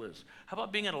Bible is. How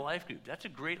about being in a life group? That's a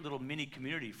great little mini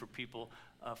community for people.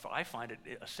 I find it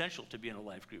essential to be in a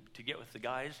life group, to get with the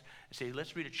guys and say,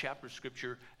 let's read a chapter of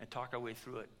Scripture and talk our way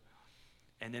through it.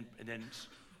 And then,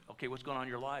 okay, what's going on in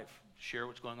your life? Share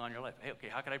what's going on in your life. Hey, okay,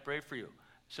 how can I pray for you?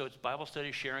 So it's Bible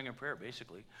study, sharing, and prayer,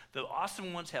 basically. The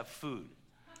awesome ones have food.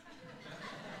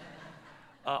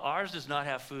 Ours does not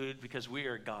have food because we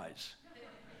are guys.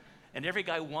 And every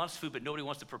guy wants food, but nobody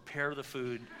wants to prepare the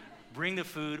food, bring the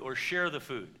food, or share the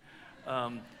food.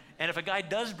 And if a guy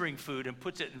does bring food and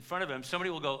puts it in front of him, somebody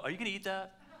will go, are you going to eat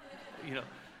that? You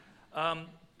know.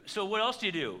 So what else do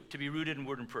you do to be rooted in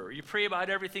word and prayer? You pray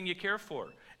about everything you care for,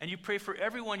 and you pray for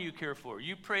everyone you care for.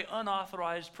 You pray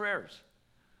unauthorized prayers.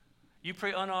 You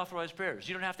pray unauthorized prayers.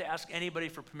 You don't have to ask anybody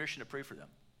for permission to pray for them.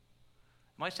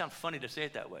 It might sound funny to say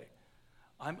it that way.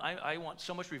 I want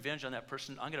so much revenge on that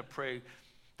person, I'm going to pray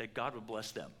that God would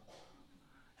bless them.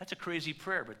 That's a crazy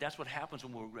prayer, but that's what happens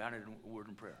when we're grounded in word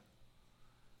and prayer.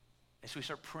 And so we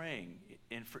start praying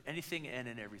for anything and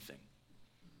in everything.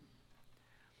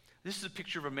 This is a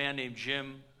picture of a man named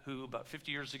Jim who about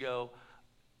 50 years ago,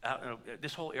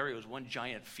 this whole area was one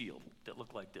giant field that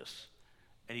looked like this.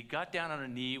 And he got down on a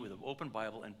knee with an open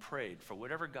Bible and prayed for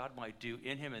whatever God might do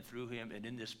in him and through him and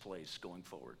in this place going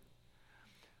forward.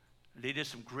 They did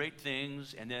some great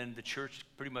things, and then the church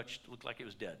pretty much looked like it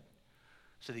was dead.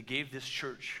 So they gave this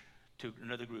church to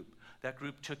another group. That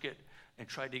group took it and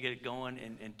tried to get it going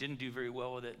and didn't do very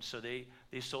well with it. So they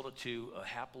sold it to a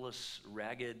hapless,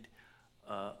 ragged,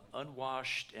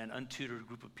 unwashed and untutored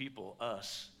group of people,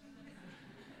 us.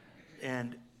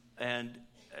 And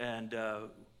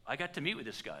I got to meet with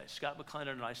this guy. Scott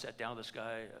McClendon and I sat down with this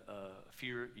guy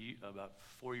about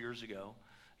 4 years ago.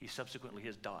 He subsequently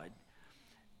has died.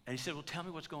 And he said, well, tell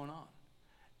me what's going on.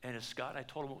 And as Scott and I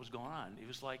told him what was going on, it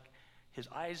was like his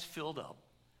eyes filled up,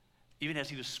 even as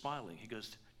he was smiling. He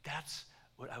goes, that's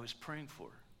what I was praying for.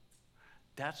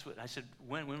 That's what I said.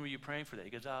 When were you praying for that?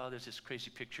 He goes, oh, there's this crazy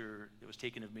picture that was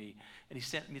taken of me. And he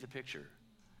sent me the picture.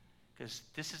 Because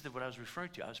this is what I was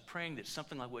referring to. I was praying that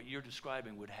something like what you're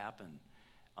describing would happen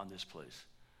on this place.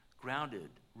 Grounded,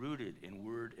 rooted in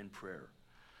word and prayer.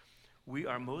 We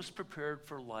are most prepared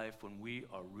for life when we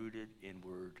are rooted in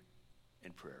word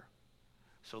and prayer.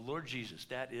 So Lord Jesus,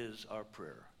 that is our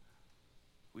prayer.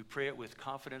 We pray it with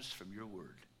confidence from your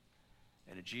word.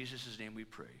 And in Jesus' name we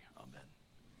pray.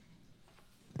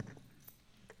 Amen.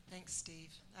 Thanks,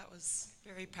 Steve. That was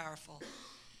very powerful.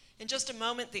 In just a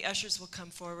moment, the ushers will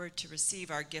come forward to receive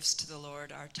our gifts to the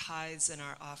Lord, our tithes and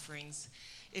our offerings.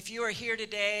 If you are here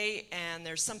today and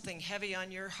there's something heavy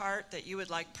on your heart that you would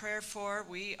like prayer for,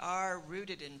 we are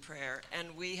rooted in prayer,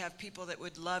 and we have people that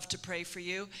would love to pray for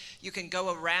you. You can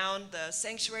go around the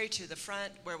sanctuary to the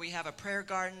front where we have a prayer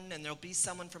garden, and there'll be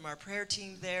someone from our prayer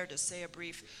team there to say a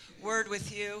brief word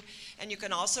with you. And you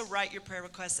can also write your prayer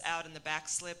requests out in the back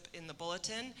slip in the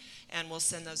bulletin, and we'll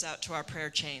send those out to our prayer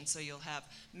chain, so you'll have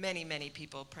many, many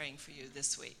people praying for you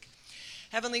this week.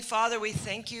 Heavenly Father, we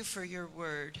thank you for your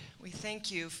word. We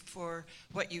thank you for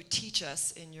what you teach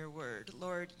us in your word.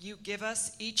 Lord, you give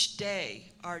us each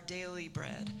day our daily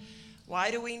bread.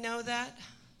 Why do we know that?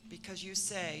 Because you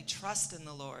say, trust in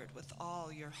the Lord with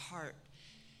all your heart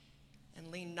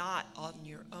and lean not on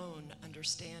your own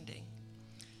understanding.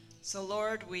 So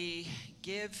Lord, we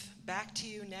give back to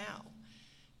you now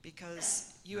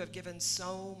because you have given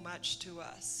so much to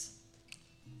us.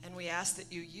 And we ask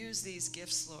that you use these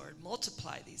gifts, Lord,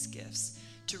 multiply these gifts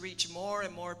to reach more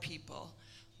and more people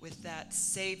with that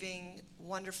saving,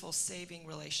 wonderful saving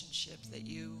relationship that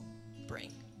you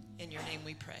bring. In your name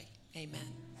we pray. Amen.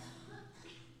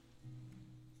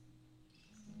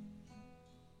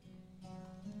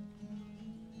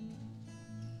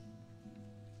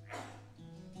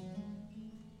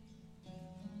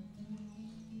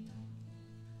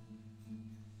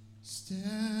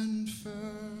 Stand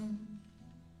firm.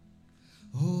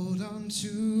 Hold on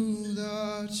to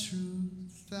the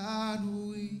truth that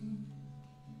we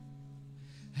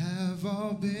have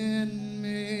all been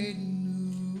made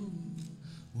new.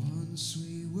 Once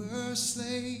we were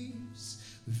slaves,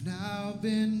 We've now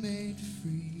been made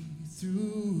free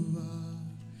through our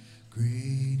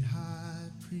great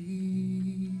high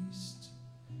priest,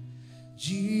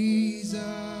 Jesus,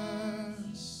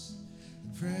 the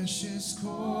precious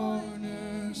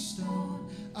cornerstone.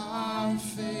 Our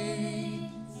faith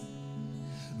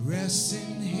rests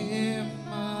in him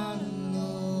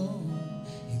alone.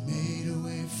 He made a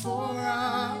way for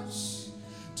us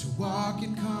to walk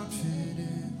in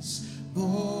confidence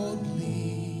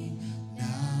boldly.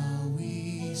 Now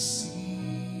we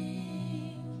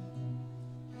see.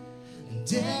 And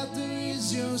death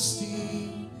is your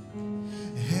sting,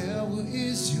 hell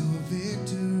is your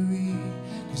victory.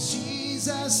 'Cause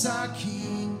Jesus our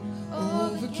King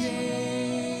overcame.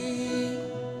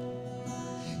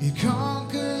 He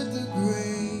conquered the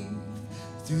grave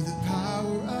through the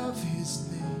power of his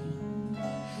name.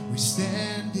 We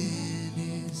stand in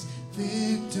his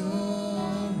victory.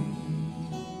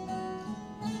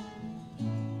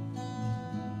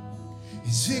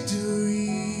 His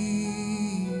victory.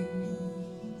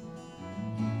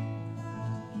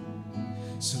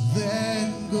 So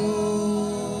let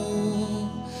go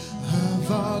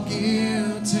of all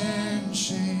guilt and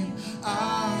shame.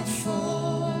 Our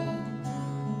foe,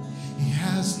 he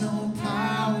has no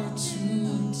power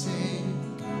to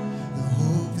take the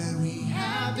hope that we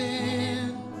have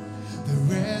in the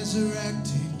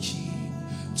resurrected King.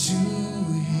 To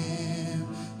him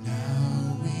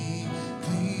now we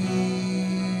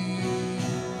cling.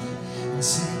 And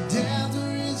say, death,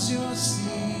 where is your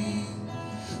sting?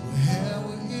 Hell,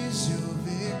 where is your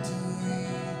victory?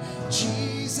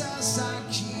 Jesus our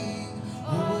King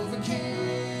overcame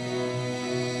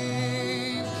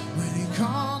when he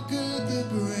conquered the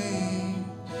grave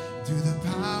through the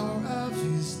power of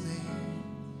his name.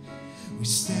 We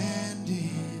stand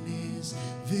in his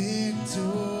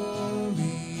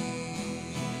victory.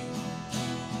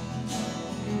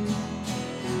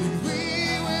 And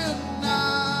we will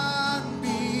not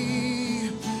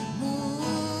be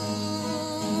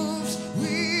moved.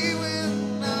 We will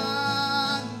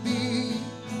not be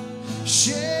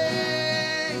shaken,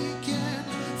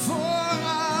 for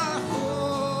our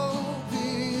hope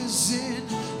is in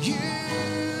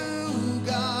you,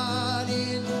 God,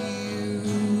 in you.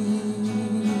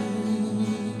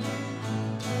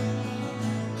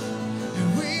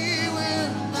 And we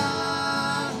will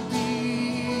not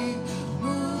be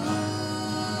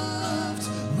moved.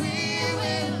 We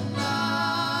will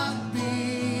not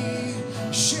be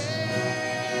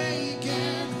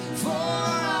shaken, for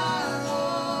our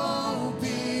hope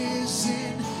is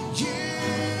in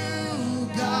you,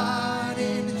 God,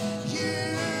 in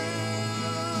you.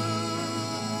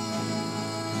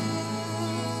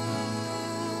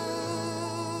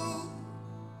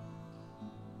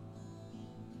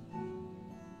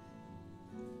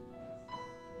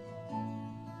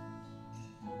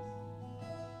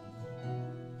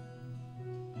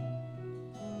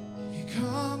 He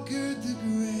conquered the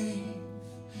grave,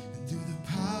 and through the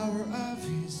power of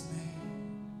his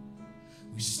name,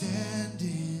 we stand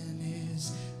in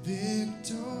his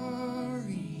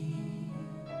victory.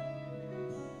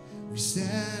 We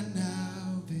stand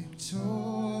now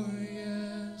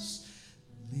victoriously.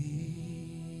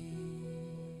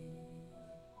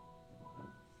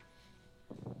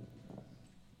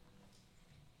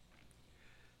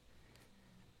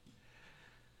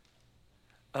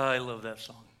 I love that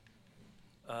song.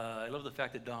 I love the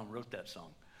fact that Dom wrote that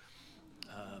song.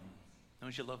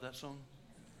 Don't you love that song?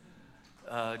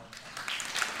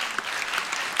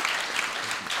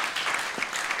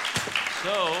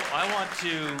 So I want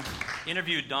to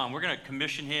interview Dom. We're going to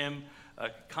commission him,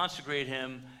 consecrate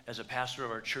him as a pastor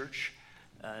of our church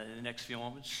in the next few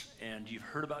moments. And you've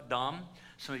heard about Dom.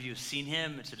 Some of you have seen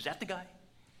him and said, is that the guy?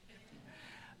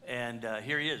 And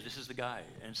here he is. This is the guy.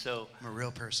 And so I'm a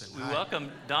real person. we Hi. welcome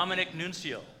Dominic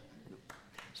Nuncio.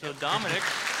 So Dominic,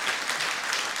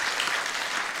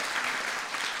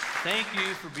 thank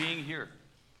you for being here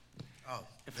Oh,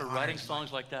 and for the writing honor is mine.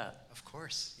 songs like that. Of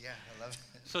course. Yeah, I love it.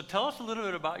 So tell us a little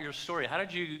bit about your story. How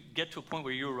did you get to a point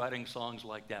where you were writing songs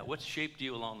like that? What shaped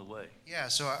you along the way? Yeah,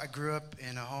 so I grew up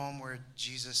in a home where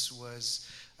Jesus was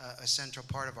a central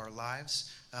part of our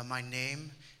lives. My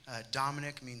name,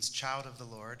 Dominic, means child of the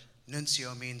Lord.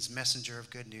 Nuncio means messenger of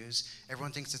good news.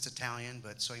 Everyone thinks it's Italian,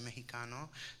 but soy mexicano,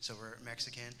 so we're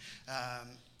Mexican.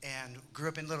 And grew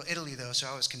up in Little Italy, though, so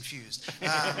I was confused.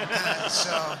 It's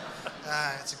a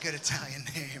good Italian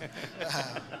name.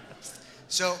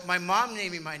 So my mom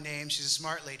named me my name. She's a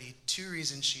smart lady. 2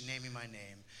 reasons she named me my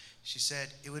name. She said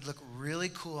it would look really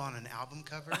cool on an album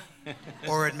cover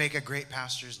or it'd make a great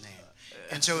pastor's name.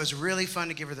 And so it was really fun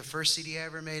to give her the first CD I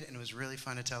ever made, and it was really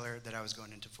fun to tell her that I was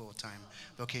going into full-time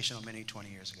vocational ministry 20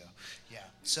 years ago. Yeah.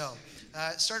 So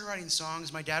started writing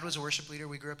songs. My dad was a worship leader.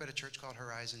 We grew up at a church called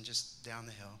Horizon just down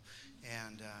the hill.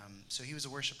 And so he was a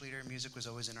worship leader. Music was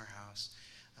always in our house.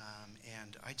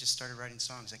 And I just started writing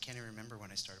songs. I can't even remember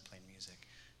when I started playing music.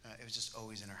 It was just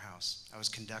always in our house. I was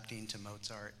conducting to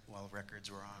Mozart while records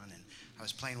were on, and I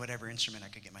was playing whatever instrument I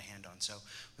could get my hand on. So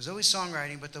it was always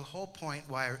songwriting, but the whole point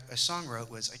why a song wrote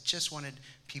was I just wanted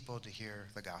people to hear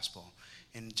the gospel.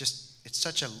 And just, it's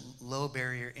such a low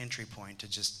barrier entry point to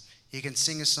just, you can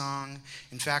sing a song.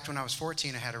 In fact, when I was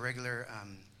 14, I had a regular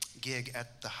gig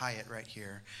at the Hyatt right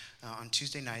here. On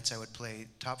Tuesday nights, I would play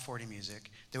top 40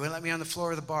 music. They wouldn't let me on the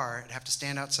floor of the bar. I'd have to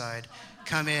stand outside,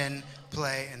 come in,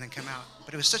 play, and then come out.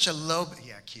 But it was such a low,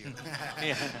 cute.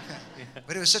 Yeah.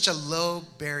 But it was such a low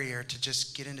barrier to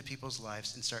just get into people's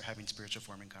lives and start having spiritual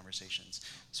forming conversations.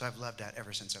 So I've loved that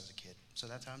ever since I was a kid. So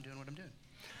that's how I'm doing what I'm doing.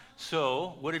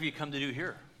 So what have you come to do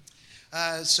here?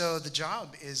 So the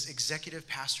job is Executive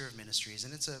Pastor of Ministries,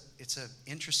 and it's a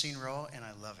interesting role, and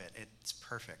I love it. It's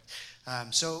perfect.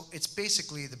 So it's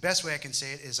basically, the best way I can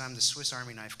say it is I'm the Swiss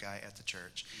Army knife guy at the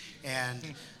church,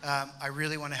 and I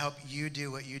really want to help you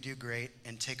do what you do great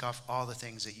and take off all the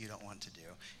things that you don't want to do,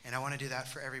 and I want to do that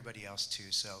for everybody else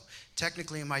too. So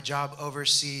technically my job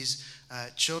oversees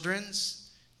children's,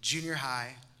 junior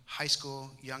high, high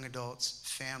school, young adults,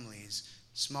 families,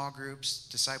 small groups,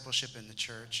 discipleship in the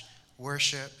church,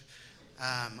 worship.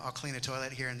 I'll clean a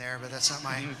toilet here and there, but that's not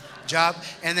my job.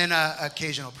 And then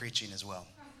occasional preaching as well.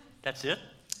 That's it?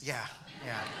 Yeah.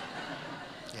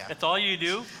 That's all you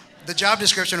do? The job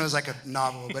description was like a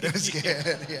novel, but it was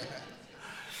good. Yeah.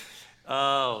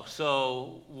 Oh,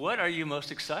 so what are you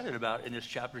most excited about in this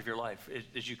chapter of your life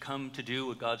as you come to do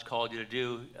what God's called you to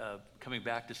do, coming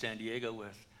back to San Diego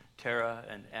with Tara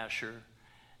and Asher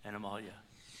and Amalia?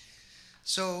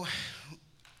 So,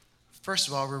 first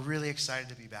of all, we're really excited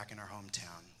to be back in our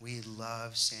hometown. We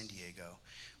love San Diego.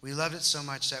 We loved it so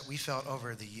much that we felt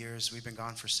over the years, we've been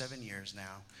gone for 7 years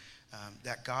now,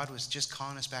 that God was just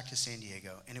calling us back to San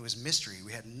Diego. And it was mystery.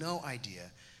 We had no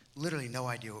idea, literally no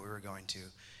idea what we were going to.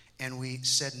 And we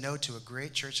said no to a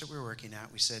great church that we were working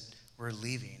at. We said, we're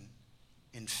leaving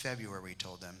in February, we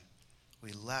told them.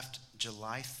 We left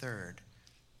July 3rd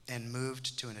and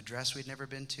moved to an address we'd never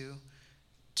been to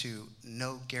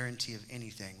no guarantee of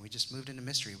anything. We just moved into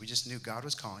mystery. We just knew God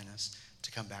was calling us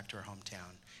to come back to our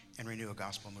hometown and renew a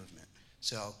gospel movement.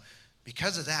 So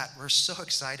because of that, we're so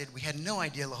excited. We had no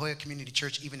idea La Jolla Community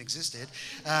Church even existed.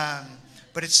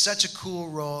 But it's such a cool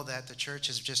role that the church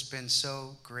has just been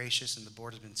so gracious, and the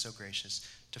board has been so gracious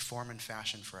to form and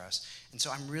fashion for us. And so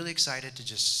I'm really excited to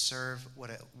just serve. What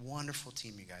a wonderful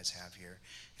team you guys have here.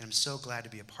 And I'm so glad to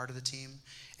be a part of the team.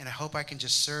 And I hope I can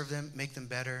just serve them, make them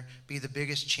better, be the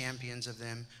biggest champions of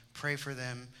them, pray for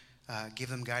them, give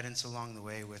them guidance along the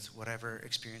way with whatever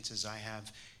experiences I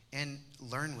have, and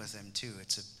learn with them too.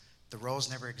 The role's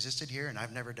never existed here, and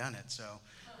I've never done it. So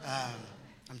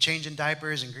I'm changing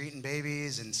diapers and greeting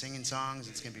babies and singing songs.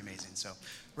 It's going to be amazing. So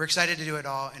we're excited to do it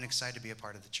all and excited to be a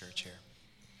part of the church here.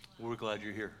 We're glad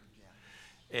you're here.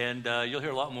 And you'll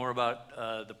hear a lot more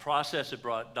about the process that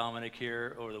brought Dominic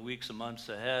here over the weeks and months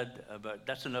ahead, but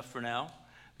that's enough for now,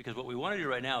 because what we want to do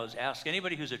right now is ask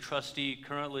anybody who's a trustee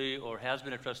currently or has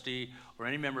been a trustee or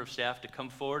any member of staff to come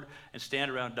forward and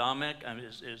stand around Dominic.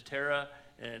 As Tara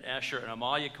and Asher and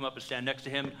Amalia come up and stand next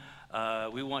to him,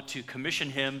 we want to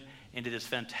commission him into this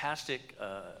fantastic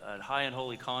high and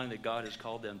holy calling that God has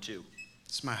called them to.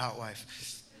 It's my hot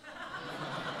wife.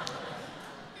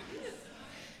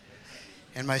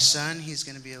 And my son, he's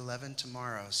going to be 11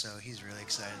 tomorrow, so he's really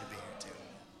excited to be here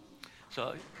too.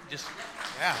 So just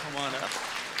Yeah. come on up.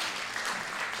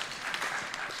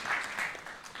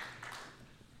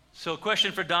 So,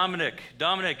 question for Dominic.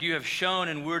 Dominic, you have shown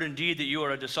in word and deed that you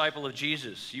are a disciple of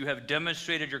Jesus. You have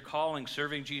demonstrated your calling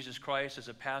serving Jesus Christ as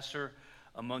a pastor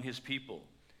among his people.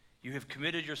 You have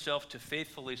committed yourself to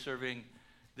faithfully serving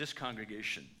this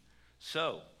congregation.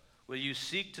 So, will you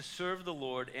seek to serve the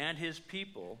Lord and his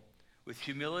people with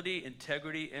humility,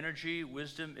 integrity, energy,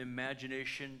 wisdom,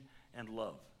 imagination, and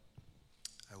love?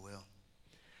 I will.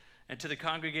 And to the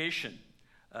congregation,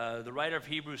 the writer of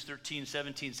Hebrews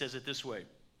 13:17 says it this way: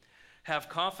 have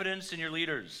confidence in your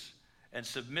leaders and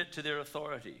submit to their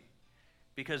authority,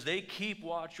 because they keep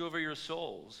watch over your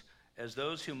souls as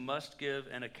those who must give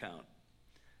an account.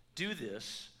 Do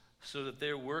this so that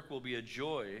their work will be a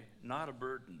joy, not a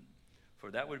burden,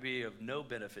 for that would be of no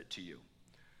benefit to you.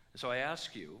 So I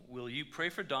ask you, will you pray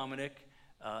for Dominic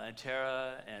and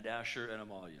Tara and Asher and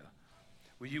Amalia.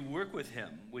 Will you work with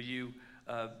him? Will you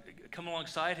come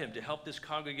alongside him to help this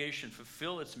congregation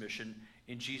fulfill its mission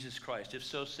in Jesus Christ? If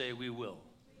so, say, we will.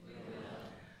 We will.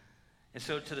 And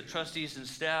so to the trustees and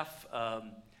staff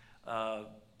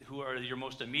who are your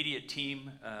most immediate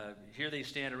team, here they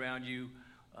stand around you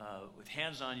with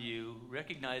hands on you,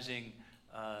 recognizing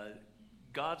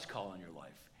God's call on your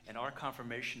life and our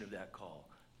confirmation of that call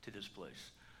to this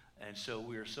place. And so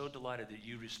we are so delighted that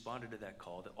you responded to that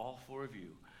call, that all four of you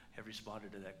have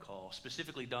responded to that call.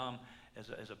 Specifically, Dom,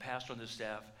 as a pastor on this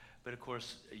staff, but of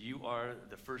course, you are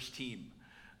the first team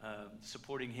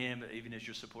supporting him, even as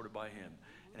you're supported by him.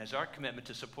 And as our commitment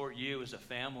to support you as a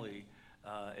family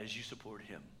as you support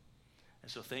him. And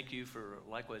so thank you for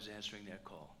likewise answering that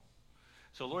call.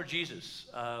 So Lord Jesus,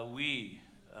 we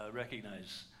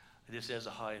recognize this as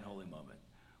a high and holy moment.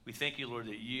 We thank you, Lord,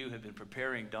 that you have been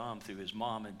preparing Dom through his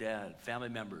mom and dad, family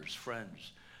members,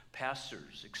 friends,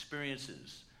 pastors,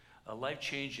 experiences,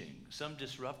 life-changing, some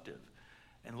disruptive.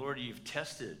 And Lord, you've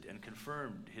tested and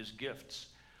confirmed his gifts.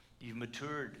 You've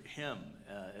matured him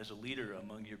as a leader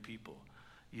among your people.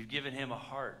 You've given him a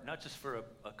heart, not just for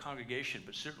a congregation,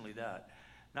 but certainly that.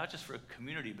 Not just for a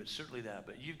community, but certainly that.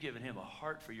 But you've given him a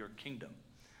heart for your kingdom.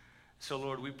 So,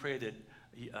 Lord, we pray that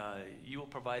you will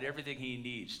provide everything he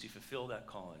needs to fulfill that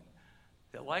calling.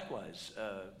 That likewise,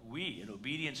 we, in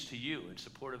obedience to you, in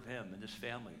support of him and this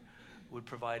family, would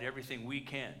provide everything we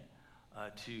can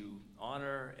to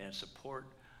honor and support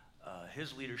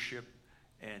his leadership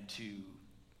and to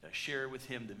share with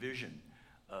him the vision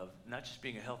of not just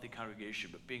being a healthy congregation,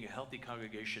 but being a healthy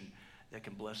congregation that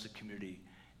can bless the community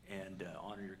and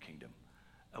honor your kingdom.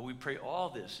 We pray all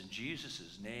this in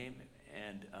Jesus' name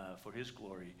and for his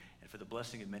glory and for the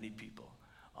blessing of many people.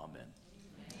 Amen.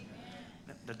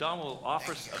 Now, Don will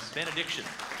offer us a benediction.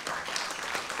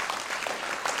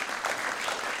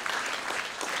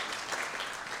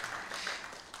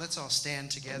 Let's all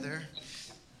stand together.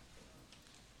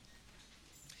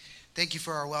 Thank you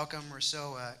for our welcome. We're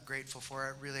so grateful for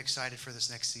it. Really excited for this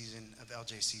next season of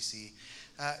LJCC.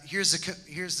 Here's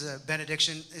the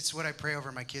benediction. It's what I pray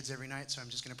over my kids every night, so I'm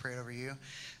just going to pray it over you.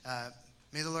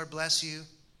 May the Lord bless you.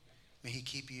 May he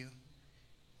keep you.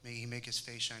 May he make his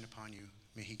face shine upon you.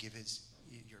 May he give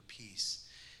your peace.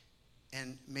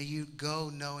 And may you go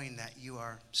knowing that you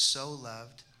are so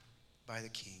loved by the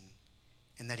King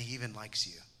and that he even likes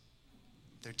you.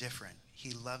 They're different.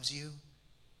 He loves you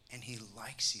and he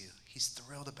likes you. He's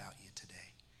thrilled about you today.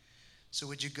 So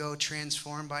would you go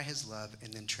transformed by his love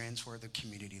and then transform the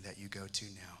community that you go to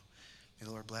now. May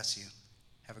the Lord bless you.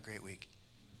 Have a great week.